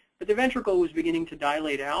okay, but the ventricle was beginning to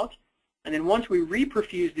dilate out. And then once we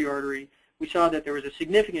reperfused the artery, we saw that there was a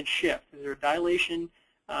significant shift. There's a dilation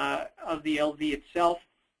of the LV itself.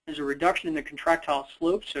 There's a reduction in the contractile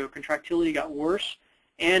slope, so contractility got worse.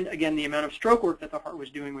 And again, the amount of stroke work that the heart was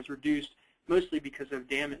doing was reduced, mostly because of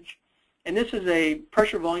damage. And this is a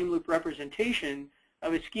pressure volume loop representation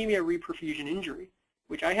of ischemia reperfusion injury,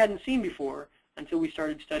 which I hadn't seen before until we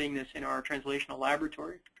started studying this in our translational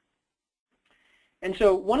laboratory. And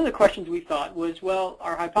so one of the questions we thought was, well,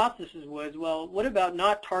 our hypothesis was, well, what about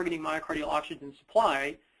not targeting myocardial oxygen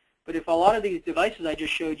supply, but if a lot of these devices I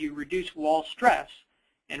just showed you reduce wall stress,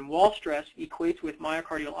 and wall stress equates with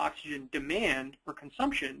myocardial oxygen demand or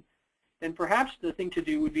consumption, then perhaps the thing to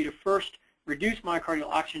do would be to first reduce myocardial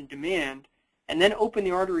oxygen demand and then open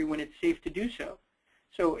the artery when it's safe to do so.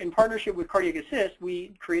 So in partnership with Cardiac Assist,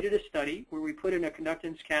 we created a study where we put in a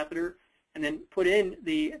conductance catheter and then put in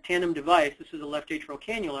the tandem device, this is a left atrial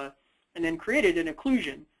cannula, and then created an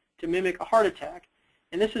occlusion to mimic a heart attack.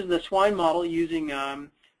 And this is the swine model using a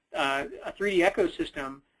 3D echo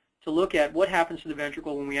system to look at what happens to the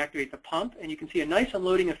ventricle when we activate the pump. And you can see a nice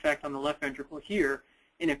unloading effect on the left ventricle here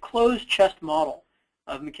in a closed chest model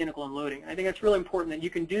of mechanical unloading. I think that's really important that you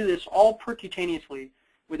can do this all percutaneously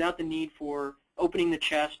without the need for opening the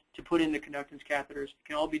chest to put in the conductance catheters. It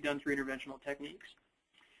can all be done through interventional techniques.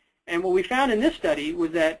 And what we found in this study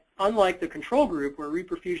was that unlike the control group where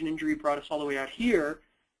reperfusion injury brought us all the way out here,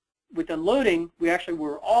 with unloading, we actually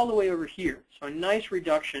were all the way over here. So a nice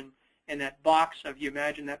reduction in that box of, you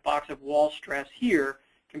imagine that box of wall stress here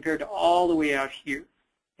compared to all the way out here,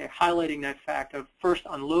 okay, highlighting that fact of first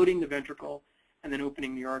unloading the ventricle and then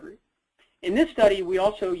opening the artery. In this study, we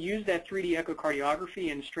also used that 3D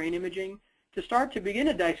echocardiography and strain imaging to start to begin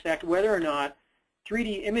to dissect whether or not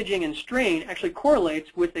 3D imaging and strain actually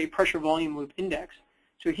correlates with a pressure volume loop index.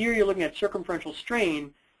 So here you're looking at circumferential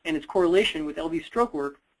strain and its correlation with LV stroke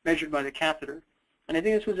work measured by the catheter. And I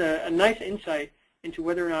think this was a nice insight into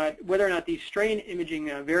whether or not these strain imaging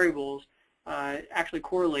variables actually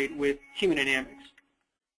correlate with hemodynamics.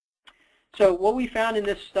 So what we found in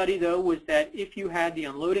this study, though, was that if you had the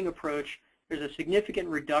unloading approach, there's a significant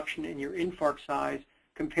reduction in your infarct size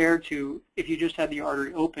compared to if you just had the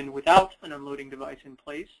artery open without an unloading device in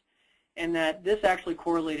place, and that this actually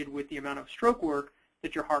correlated with the amount of stroke work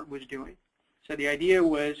that your heart was doing. So the idea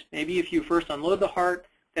was maybe if you first unload the heart,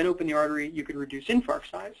 then open the artery, you could reduce infarct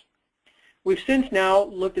size. We've since now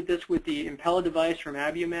looked at this with the Impella device from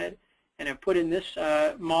Abiomed and have put in this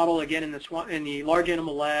model again in the large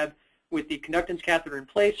animal lab with the conductance catheter in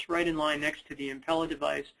place right in line next to the Impella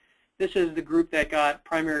device. This is the group that got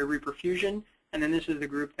primary reperfusion, and then this is the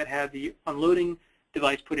group that had the unloading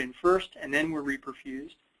device put in first and then were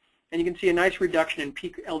reperfused. And you can see a nice reduction in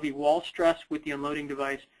peak LV wall stress with the unloading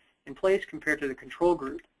device in place compared to the control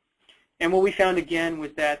group. And what we found again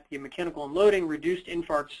was that the mechanical unloading reduced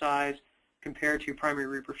infarct size compared to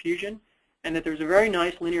primary reperfusion, and that there's a very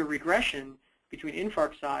nice linear regression between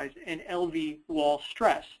infarct size and LV wall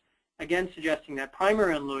stress, again suggesting that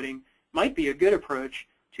primary unloading might be a good approach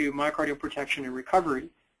to myocardial protection and recovery,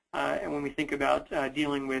 and when we think about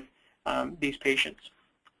dealing with these patients.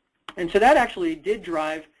 And so that actually did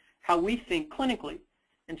drive how we think clinically.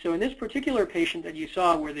 And so in this particular patient that you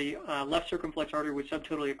saw where the left circumflex artery was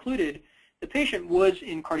subtotally occluded, the patient was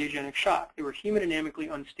in cardiogenic shock. They were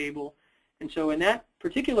hemodynamically unstable. And so in that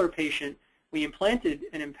particular patient, we implanted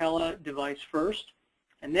an Impella device first,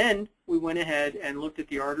 and then we went ahead and looked at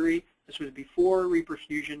the artery. This was before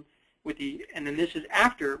reperfusion, and then this is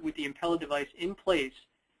after with the Impella device in place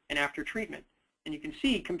and after treatment. And you can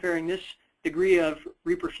see comparing this degree of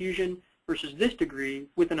reperfusion versus this degree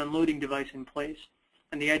with an unloading device in place.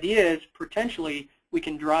 And the idea is potentially we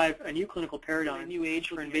can drive a new clinical paradigm, a new age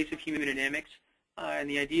for invasive hemodynamics, and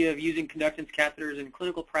the idea of using conductance catheters in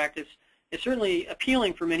clinical practice is certainly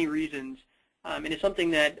appealing for many reasons, and it's something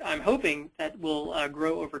that I'm hoping that will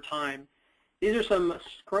grow over time. These are some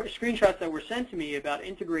screenshots that were sent to me about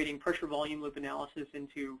integrating pressure volume loop analysis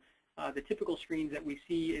into the typical screens that we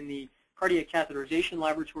see in the cardiac catheterization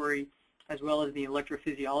laboratory as well as the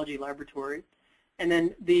electrophysiology laboratory. And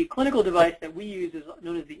then the clinical device that we use is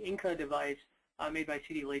known as the INCA device made by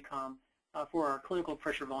CD Lacom for our clinical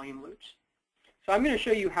pressure volume loops. So I'm going to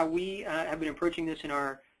show you how we have been approaching this in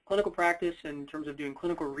our clinical practice in terms of doing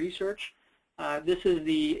clinical research. This is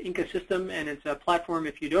the INCA system, and it's a platform.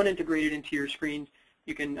 If you don't integrate it into your screens,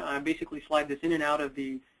 you can basically slide this in and out of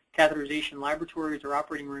the catheterization laboratories or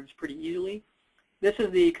operating rooms pretty easily. This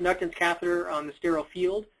is the conductance catheter on the sterile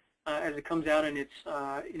field as it comes out in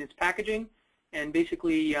its packaging. And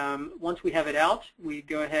basically, once we have it out, we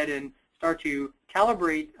go ahead and start to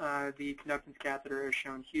calibrate the conductance catheter as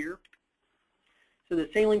shown here. So the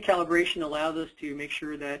saline calibration allows us to make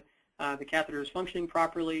sure that the catheter is functioning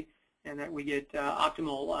properly and that we get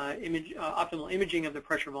optimal imaging of the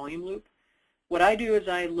pressure volume loop. What I do is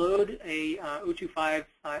I load a 0.25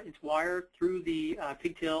 inch wire through the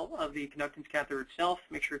pigtail of the conductance catheter itself,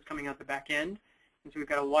 make sure it's coming out the back end. And so we've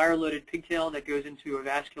got a wire-loaded pigtail that goes into a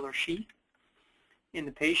vascular sheath in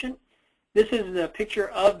the patient. This is the picture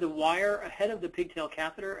of the wire ahead of the pigtail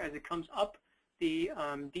catheter as it comes up the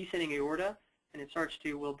descending aorta, and it starts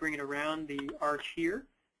to, we'll bring it around the arch here.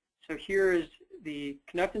 So here is the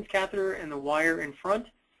conductance catheter and the wire in front.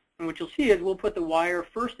 And what you'll see is we'll put the wire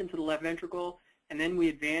first into the left ventricle, and then we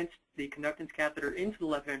advance the conductance catheter into the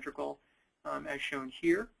left ventricle, as shown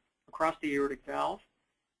here, across the aortic valve.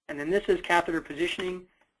 And then this is catheter positioning,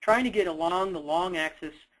 trying to get along the long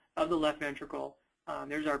axis of the left ventricle.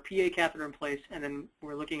 There's our PA catheter in place, and then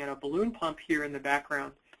we're looking at a balloon pump here in the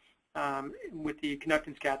background with the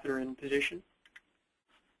conductance catheter in position.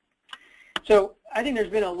 So I think there's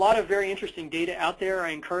been a lot of very interesting data out there. I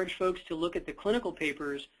encourage folks to look at the clinical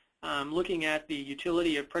papers looking at the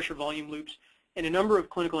utility of pressure volume loops in a number of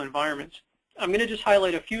clinical environments. I'm going to just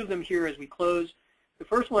highlight a few of them here as we close. The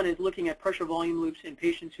first one is looking at pressure volume loops in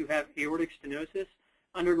patients who have aortic stenosis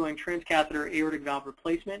undergoing transcatheter aortic valve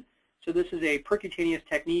replacement. So this is a percutaneous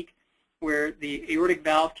technique where the aortic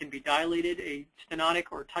valve can be dilated, a stenotic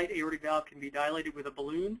or tight aortic valve can be dilated with a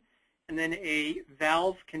balloon, and then a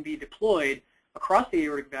valve can be deployed across the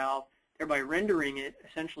aortic valve, thereby rendering it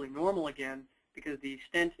essentially normal again, because the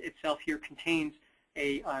stent itself here contains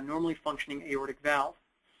a normally functioning aortic valve.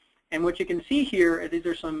 And what you can see here, these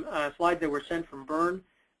are some slides that were sent from Bern,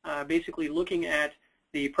 basically looking at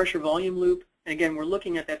the pressure volume loop. And again, we're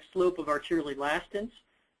looking at that slope of arterial elastance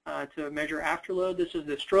to measure afterload. This is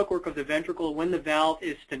the stroke work of the ventricle when the valve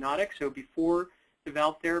is stenotic, so before the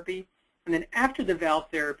valve therapy. And then after the valve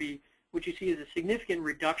therapy, what you see is a significant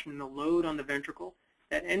reduction in the load on the ventricle.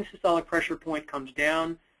 That end systolic pressure point comes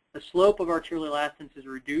down. The slope of arterial elastance is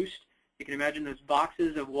reduced. You can imagine those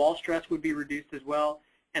boxes of wall stress would be reduced as well,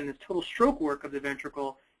 and the total stroke work of the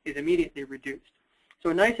ventricle is immediately reduced. So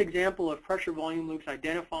a nice example of pressure volume loops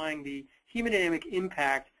identifying the hemodynamic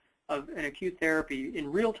impact of an acute therapy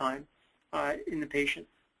in real time in the patient.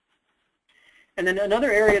 And then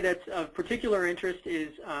another area that's of particular interest is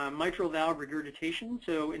mitral valve regurgitation.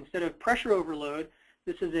 So instead of pressure overload,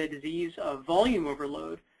 this is a disease of volume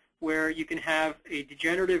overload, where you can have a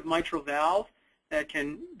degenerative mitral valve that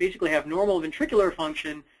can basically have normal ventricular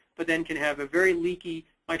function, but then can have a very leaky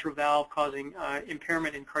mitral valve causing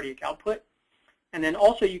impairment in cardiac output. And then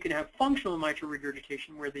also you can have functional mitral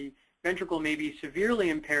regurgitation, where the ventricle may be severely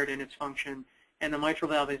impaired in its function, and the mitral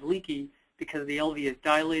valve is leaky because the LV is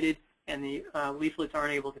dilated and the leaflets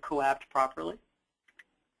aren't able to coapt properly.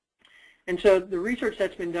 And so the research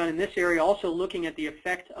that's been done in this area, also looking at the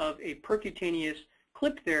effect of a percutaneous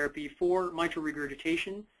clip therapy for mitral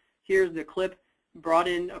regurgitation. Here's the clip brought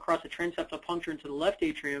in across the transeptal puncture into the left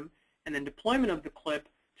atrium, and then deployment of the clip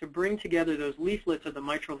to bring together those leaflets of the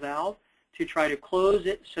mitral valve to try to close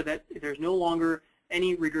it so that there's no longer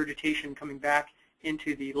any regurgitation coming back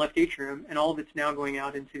into the left atrium, and all of it's now going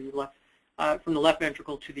out into the left, from the left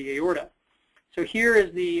ventricle to the aorta. So here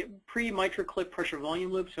is the pre-mitral clip pressure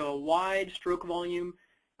volume loop, so a wide stroke volume,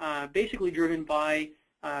 basically driven by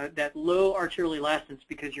that low arterial elastance,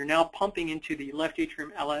 because you're now pumping into the left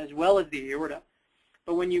atrium as well as the aorta.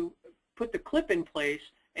 But when you put the clip in place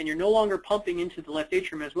and you're no longer pumping into the left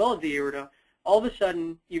atrium as well as the aorta, all of a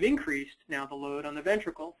sudden you've increased now the load on the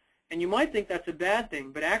ventricle. And you might think that's a bad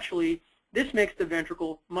thing, but actually this makes the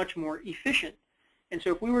ventricle much more efficient. And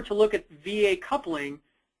so if we were to look at VA coupling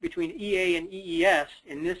between EA and EES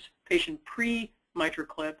in this patient pre-mitral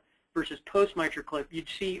clip versus post-mitral clip, you'd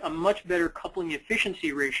see a much better coupling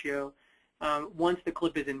efficiency ratio once the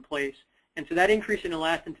clip is in place. And so that increase in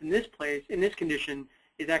elastance in this condition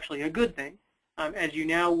is actually a good thing, as you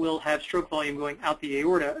now will have stroke volume going out the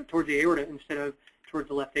aorta, towards the aorta instead of towards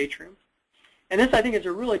the left atrium. And this, I think, is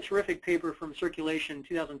a really terrific paper from Circulation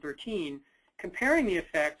 2013, comparing the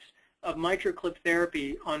effects of mitral clip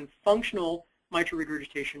therapy on functional mitral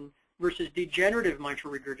regurgitation versus degenerative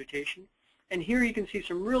mitral regurgitation. And here you can see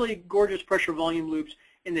some really gorgeous pressure volume loops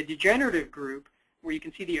in the degenerative group, where you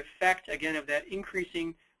can see the effect, again, of that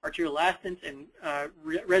increasing arterial elastance and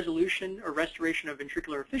resolution or restoration of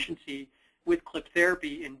ventricular efficiency with clip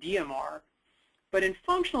therapy in DMR. But in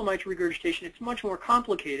functional mitral regurgitation, it's much more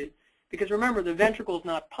complicated, because remember, the ventricle is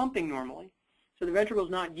not pumping normally. So the ventricle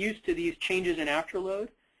is not used to these changes in afterload.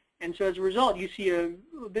 And so as a result, you see a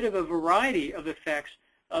bit of a variety of effects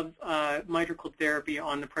of mitral clip therapy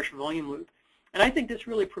on the pressure volume loop. And I think this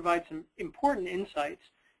really provides some important insights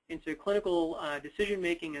into clinical decision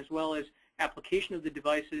making, as well as application of the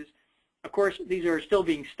devices, Of course, these are still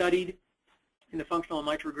being studied in the functional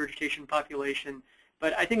mitral regurgitation population,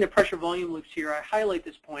 but I think the pressure volume loops here, I highlight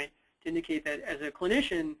this point to indicate that as a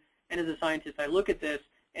clinician and as a scientist, I look at this,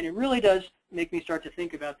 and it really does make me start to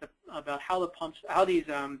think about how these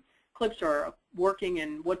clips are working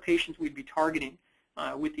and what patients we'd be targeting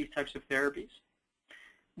with these types of therapies.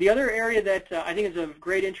 The other area that I think is of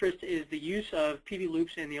great interest is the use of PV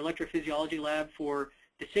loops in the electrophysiology lab for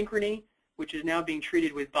desynchrony, which is now being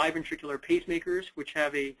treated with biventricular pacemakers, which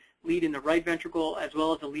have a lead in the right ventricle as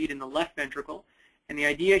well as a lead in the left ventricle. And the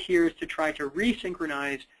idea here is to try to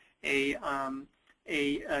resynchronize a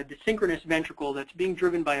desynchronous ventricle that's being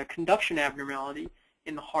driven by a conduction abnormality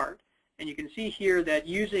in the heart. And you can see here that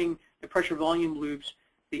using the pressure volume loops,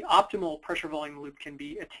 the optimal pressure volume loop can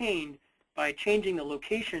be attained by changing the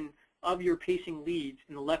location of your pacing leads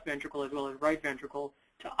in the left ventricle as well as right ventricle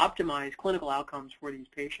to optimize clinical outcomes for these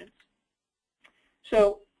patients.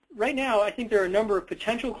 So right now, I think there are a number of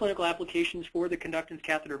potential clinical applications for the conductance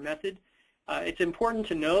catheter method. It's important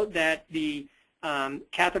to note that the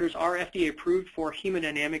catheters are FDA approved for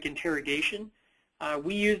hemodynamic interrogation.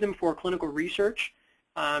 We use them for clinical research,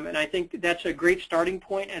 and I think that's a great starting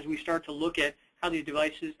point as we start to look at how this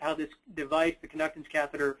device, the conductance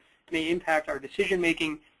catheter, may impact our decision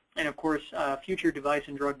making and, of course, future device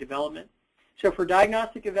and drug development. So for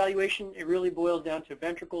diagnostic evaluation, it really boils down to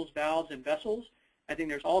ventricles, valves, and vessels. I think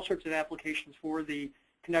there's all sorts of applications for the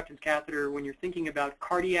conductance catheter when you're thinking about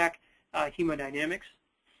cardiac hemodynamics.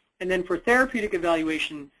 And then for therapeutic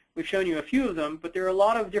evaluation, we've shown you a few of them, but there are a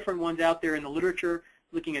lot of different ones out there in the literature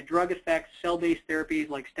looking at drug effects, cell-based therapies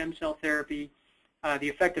like stem cell therapy, the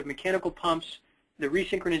effect of mechanical pumps, the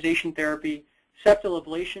resynchronization therapy, septal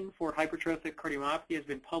ablation for hypertrophic cardiomyopathy has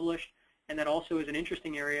been published, and that also is an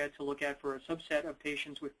interesting area to look at for a subset of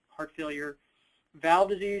patients with heart failure. Valve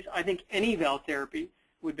disease, I think any valve therapy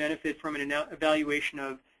would benefit from an evaluation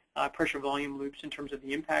of pressure volume loops in terms of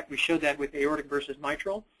the impact. We showed that with aortic versus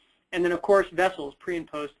mitral. And then, of course, vessels, pre and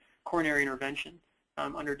post coronary intervention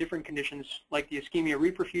under different conditions, like the ischemia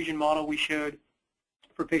reperfusion model we showed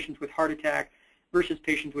for patients with heart attack versus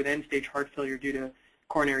patients with end-stage heart failure due to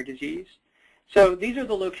coronary disease. So these are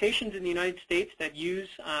the locations in the United States that use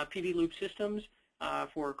PV loop systems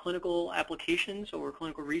for clinical applications or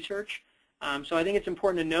clinical research. So I think it's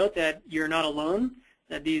important to note that you're not alone,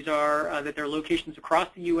 that these are that there are locations across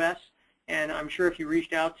the U.S. And I'm sure if you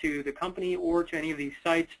reached out to the company or to any of these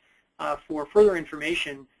sites for further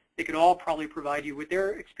information, they could all probably provide you with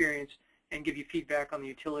their experience and give you feedback on the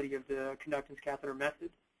utility of the conductance catheter method.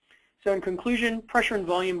 So in conclusion, pressure and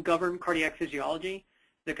volume govern cardiac physiology.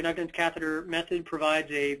 The conductance catheter method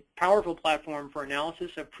provides a powerful platform for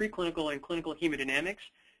analysis of preclinical and clinical hemodynamics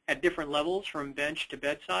at different levels from bench to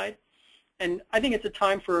bedside. And I think it's a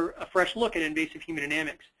time for a fresh look at invasive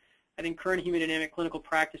hemodynamics. I think current hemodynamic clinical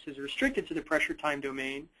practice is restricted to the pressure time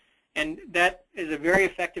domain, and that is a very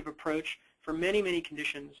effective approach for many, many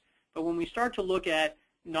conditions. But when we start to look at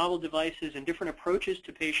novel devices and different approaches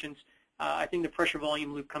to patients, I think the pressure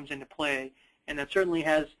volume loop comes into play, and that certainly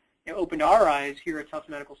has opened our eyes here at Tufts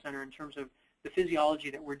Medical Center in terms of the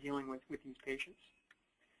physiology that we're dealing with these patients.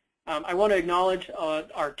 I want to acknowledge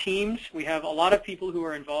our teams. We have a lot of people who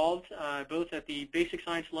are involved, both at the basic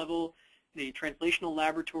science level, the translational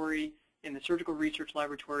laboratory, in the surgical research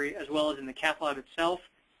laboratory, as well as in the cath lab itself,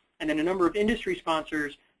 and then a number of industry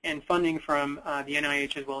sponsors and funding from the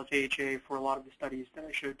NIH as well as AHA for a lot of the studies that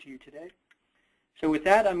I showed to you today. So with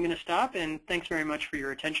that, I'm going to stop, and thanks very much for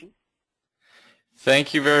your attention.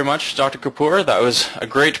 Thank you very much, Dr. Kapur. That was a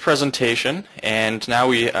great presentation, and now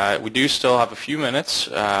we do still have a few minutes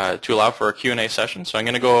to allow for a Q&A session. So I'm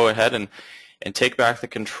going to go ahead and take back the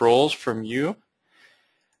controls from you.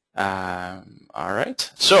 All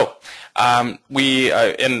right. So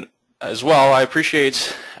and as well, I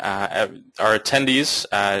appreciate our attendees,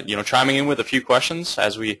 chiming in with a few questions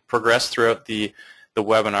as we progress throughout the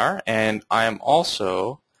webinar, and I am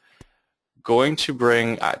also going to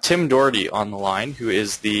bring Tim Doherty on the line, who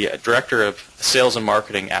is the Director of Sales and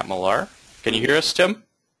Marketing at Millar. Can you hear us, Tim?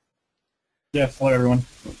 Yes, hello everyone.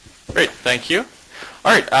 Great, thank you.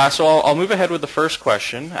 All right, so I'll move ahead with the first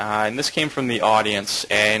question, and this came from the audience,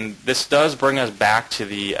 and this does bring us back to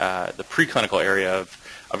the preclinical area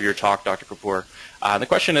of your talk, Dr. Kapur. The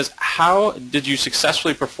question is, how did you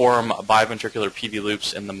successfully perform biventricular PV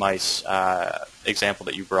loops in the mice example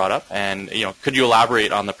that you brought up? And could you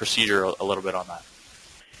elaborate on the procedure a little bit on that?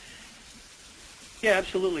 Yeah,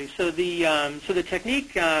 absolutely. So the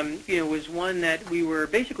technique was one that we were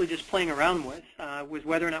basically just playing around with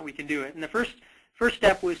whether or not we can do it. And the first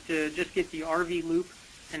step was to just get the RV loop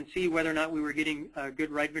and see whether or not we were getting a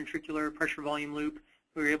good right ventricular pressure volume loop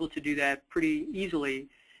We were able to do that pretty easily.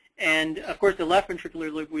 And of course, the left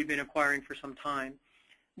ventricular loop we've been acquiring for some time.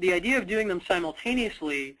 The idea of doing them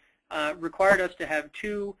simultaneously required us to have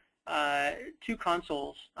two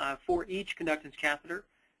consoles for each conductance catheter.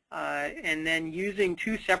 And then using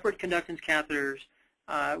two separate conductance catheters,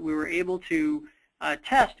 we were able to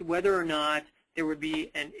test whether or not there would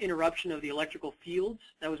be an interruption of the electrical fields.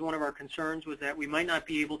 That was one of our concerns, was that we might not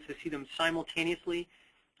be able to see them simultaneously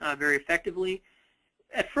very effectively.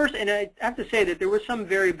 At first, and I have to say that there was some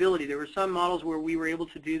variability. There were some models where we were able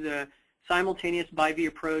to do the simultaneous BiV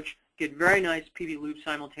approach, get very nice PV loops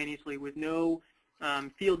simultaneously with no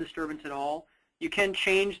field disturbance at all. You can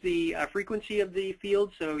change the frequency of the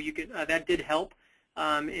field, so you could, that did help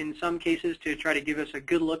in some cases to try to give us a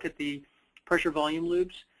good look at the pressure volume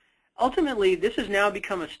loops. Ultimately, this has now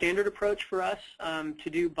become a standard approach for us to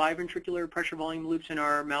do biventricular pressure volume loops in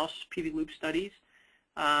our mouse PV loop studies.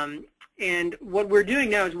 And what we're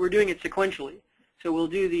doing now is we're doing it sequentially. So we'll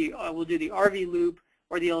do the RV loop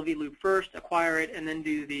or the LV loop first, acquire it, and then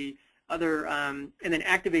do the other, and then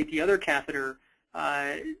activate the other catheter,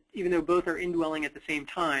 even though both are indwelling at the same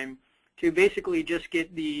time, to basically just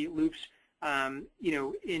get the loops,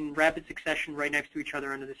 in rapid succession right next to each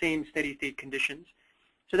other under the same steady state conditions.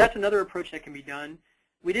 So that's another approach that can be done.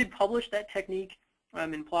 We did publish that technique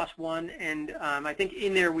in PLOS One, and I think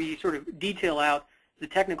in there we sort of detail out the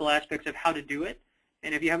technical aspects of how to do it.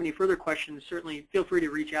 And if you have any further questions, certainly feel free to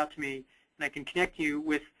reach out to me, and I can connect you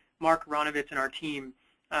with Mark Aronovitz and our team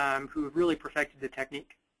who have really perfected the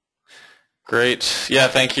technique. Great. Yeah,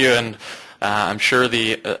 thank you. And I'm sure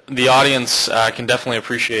the audience can definitely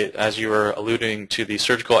appreciate, as you were alluding to, the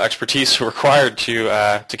surgical expertise required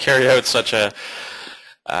to carry out such a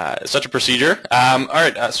procedure. All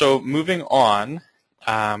right. So moving on,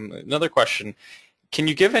 another question. Can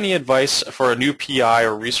you give any advice for a new PI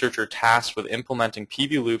or researcher tasked with implementing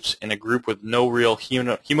PV loops in a group with no real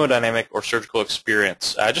hemodynamic or surgical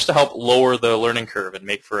experience, just to help lower the learning curve and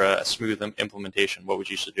make for a smooth implementation? What would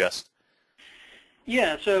you suggest?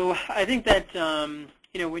 Yeah, so I think that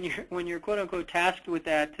when you're quote unquote tasked with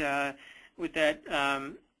that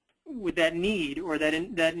need, or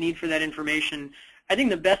that need for that information, I think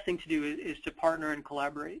the best thing to do is to partner and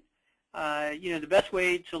collaborate. The best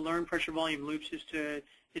way to learn pressure volume loops is to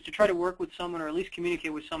try to work with someone, or at least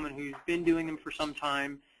communicate with someone who's been doing them for some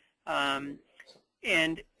time.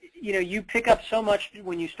 And you pick up so much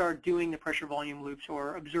when you start doing the pressure volume loops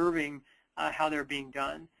or observing how they're being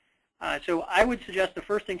done. So I would suggest the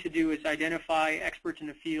first thing to do is identify experts in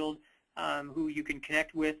the field who you can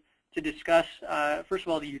connect with to discuss, first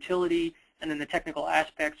of all, the utility and then the technical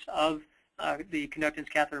aspects of the conductance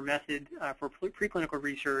catheter method for preclinical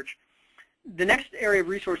research. The next area of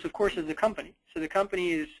resource, of course, is the company. So the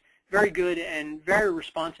company is very good and very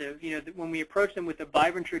responsive. When we approached them with the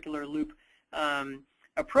biventricular loop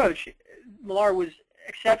approach, Millar was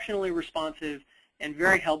exceptionally responsive and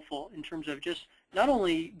very helpful in terms of just not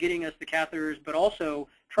only getting us the catheters, but also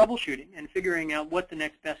troubleshooting and figuring out what the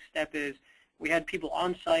next best step is. We had people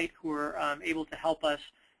on site who were able to help us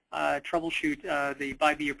troubleshoot the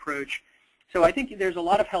BiV approach. So I think there's a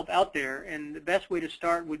lot of help out there, and the best way to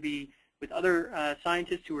start would be with other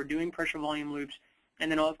scientists who are doing pressure volume loops,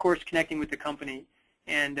 and then of course connecting with the company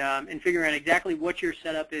and figuring out exactly what your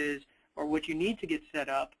setup is or what you need to get set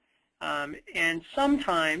up. And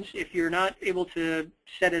sometimes, if you're not able to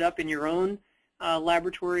set it up in your own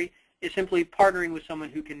laboratory, is simply partnering with someone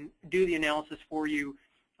who can do the analysis for you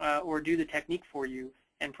or do the technique for you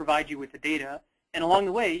and provide you with the data. And along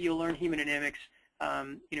the way, you'll learn hemodynamics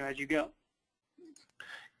as you go.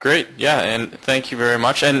 Great, yeah, and thank you very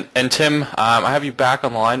much. And Tim, I have you back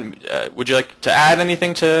on the line. Would you like to add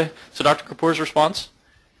anything to Dr. Kapur's response?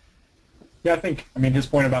 Yeah, I mean, his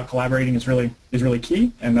point about collaborating is really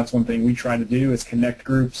key, and that's one thing we try to do is connect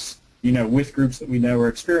groups, with groups that we know are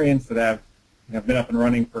experienced, that have been up and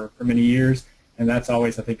running for many years, and that's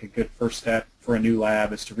always, I think, a good first step for a new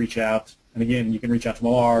lab is to reach out. And again, you can reach out to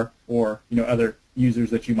Millar or other users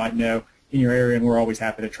that you might know in your area, and we're always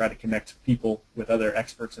happy to try to connect people with other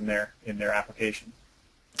experts in their application.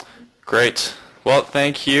 Great. Well,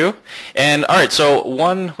 thank you. And all right, so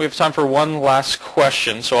we have time for one last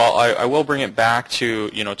question. So I will bring it back to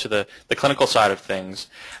to the clinical side of things.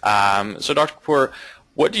 So Dr. Kapur,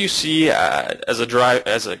 what do you see as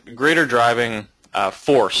a greater driving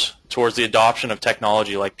force towards the adoption of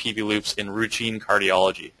technology like PV loops in routine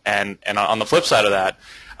cardiology? And on the flip side of that,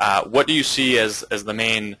 what do you see as the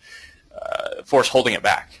main force holding it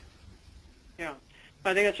back? Yeah,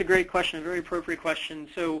 I think that's a great question, a very appropriate question.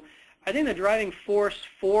 So I think the driving force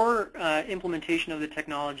for implementation of the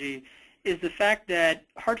technology is the fact that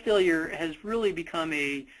heart failure has really become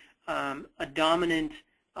a dominant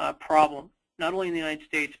problem, not only in the United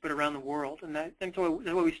States but around the world. And that's why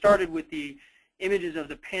we started with the images of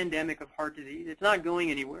the pandemic of heart disease. It's not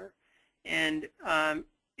going anywhere. And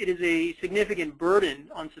it is a significant burden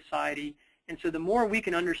on society. And so the more we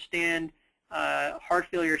can understand heart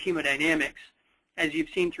failure hemodynamics, as you've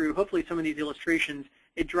seen through hopefully some of these illustrations,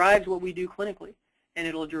 it drives what we do clinically. And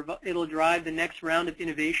it'll drive the next round of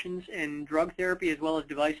innovations in drug therapy as well as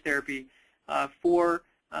device therapy for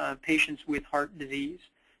patients with heart disease.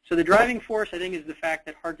 So the driving force, I think, is the fact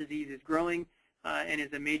that heart disease is growing and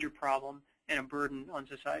is a major problem and a burden on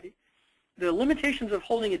society. The limitations of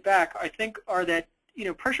holding it back, I think, are that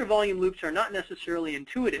pressure volume loops are not necessarily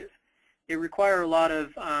intuitive. They require a lot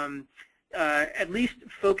of at least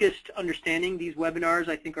focused understanding. These webinars,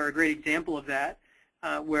 I think, are a great example of that,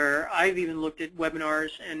 where I've even looked at webinars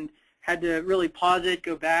and had to really pause it,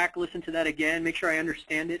 go back, listen to that again, make sure I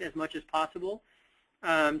understand it as much as possible.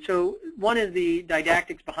 So one is the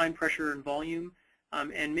didactics behind pressure and volume,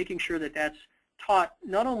 and making sure that that's taught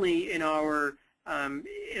not only in our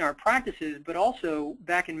practices, but also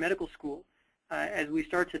back in medical school, as we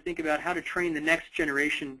start to think about how to train the next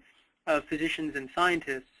generation of physicians and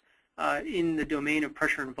scientists in the domain of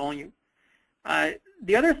pressure and volume.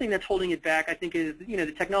 The other thing that's holding it back, I think, is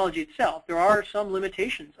the technology itself. There are some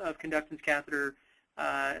limitations of conductance catheter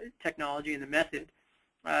technology and the method.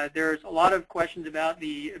 There's a lot of questions about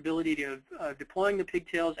the ability of deploying the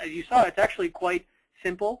pigtails. As you saw, it's actually quite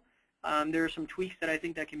simple. There are some tweaks that I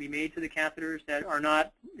think that can be made to the catheters that are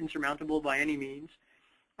not insurmountable by any means.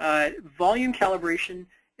 Volume calibration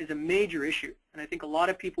is a major issue, and I think a lot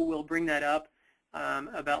of people will bring that up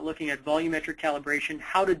about looking at volumetric calibration,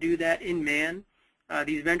 how to do that in man.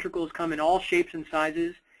 These ventricles come in all shapes and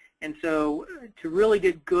sizes, and so to really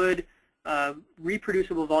get good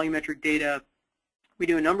reproducible volumetric data, we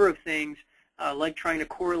do a number of things like trying to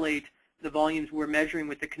correlate the volumes we're measuring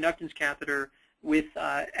with the conductance catheter with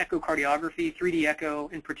echocardiography, 3D echo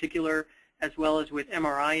in particular, as well as with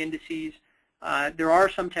MRI indices. There are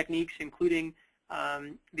some techniques, including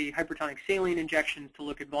the hypertonic saline injections, to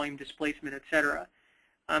look at volume displacement, et cetera.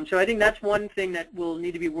 So I think that's one thing that will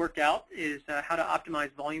need to be worked out, is how to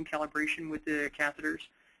optimize volume calibration with the catheters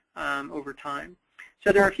over time.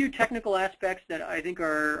 So there are a few technical aspects that I think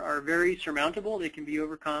are very surmountable. They can be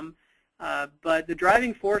overcome. But the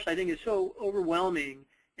driving force, I think, is so overwhelming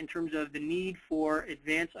in terms of the need for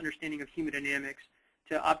advanced understanding of hemodynamics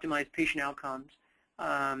to optimize patient outcomes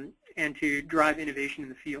and to drive innovation in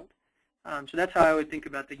the field. So that's how I would think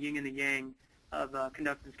about the yin and the yang of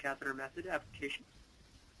conductance catheter method applications.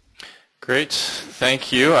 Great,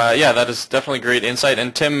 thank you. Yeah, that is definitely great insight.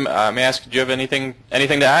 And Tim, may I ask, do you have anything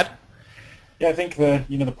to add? Yeah, I think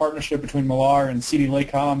the partnership between Millar and CD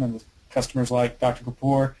Laycom and with customers like Dr.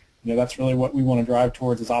 Kapur, that's really what we want to drive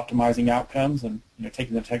towards, is optimizing outcomes and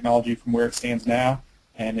taking the technology from where it stands now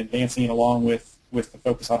and advancing it along with the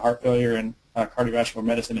focus on heart failure and cardiovascular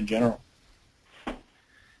medicine in general.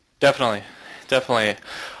 Definitely, definitely.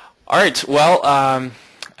 All right. Well,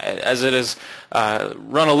 as it is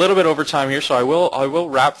run a little bit over time here, so I will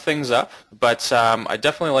wrap things up. But I'd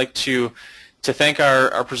definitely like to thank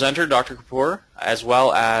our presenter, Dr. Kapur, as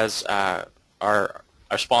well as our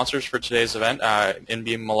sponsors for today's event,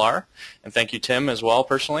 InBeam Millar, and thank you, Tim, as well,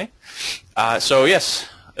 personally. So yes,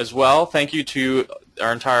 as well, thank you to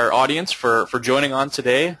our entire audience for joining on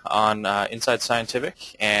today on Inside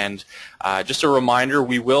Scientific. And just a reminder,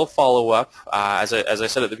 we will follow up. As I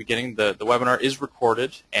said at the beginning, the webinar is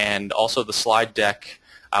recorded, and also the slide deck.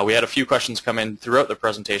 We had a few questions come in throughout the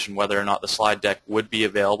presentation whether or not the slide deck would be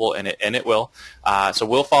available, and it will. So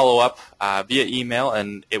we'll follow up via email,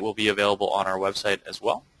 and it will be available on our website as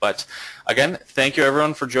well. But again, thank you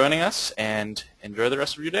everyone for joining us, and enjoy the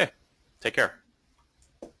rest of your day. Take care.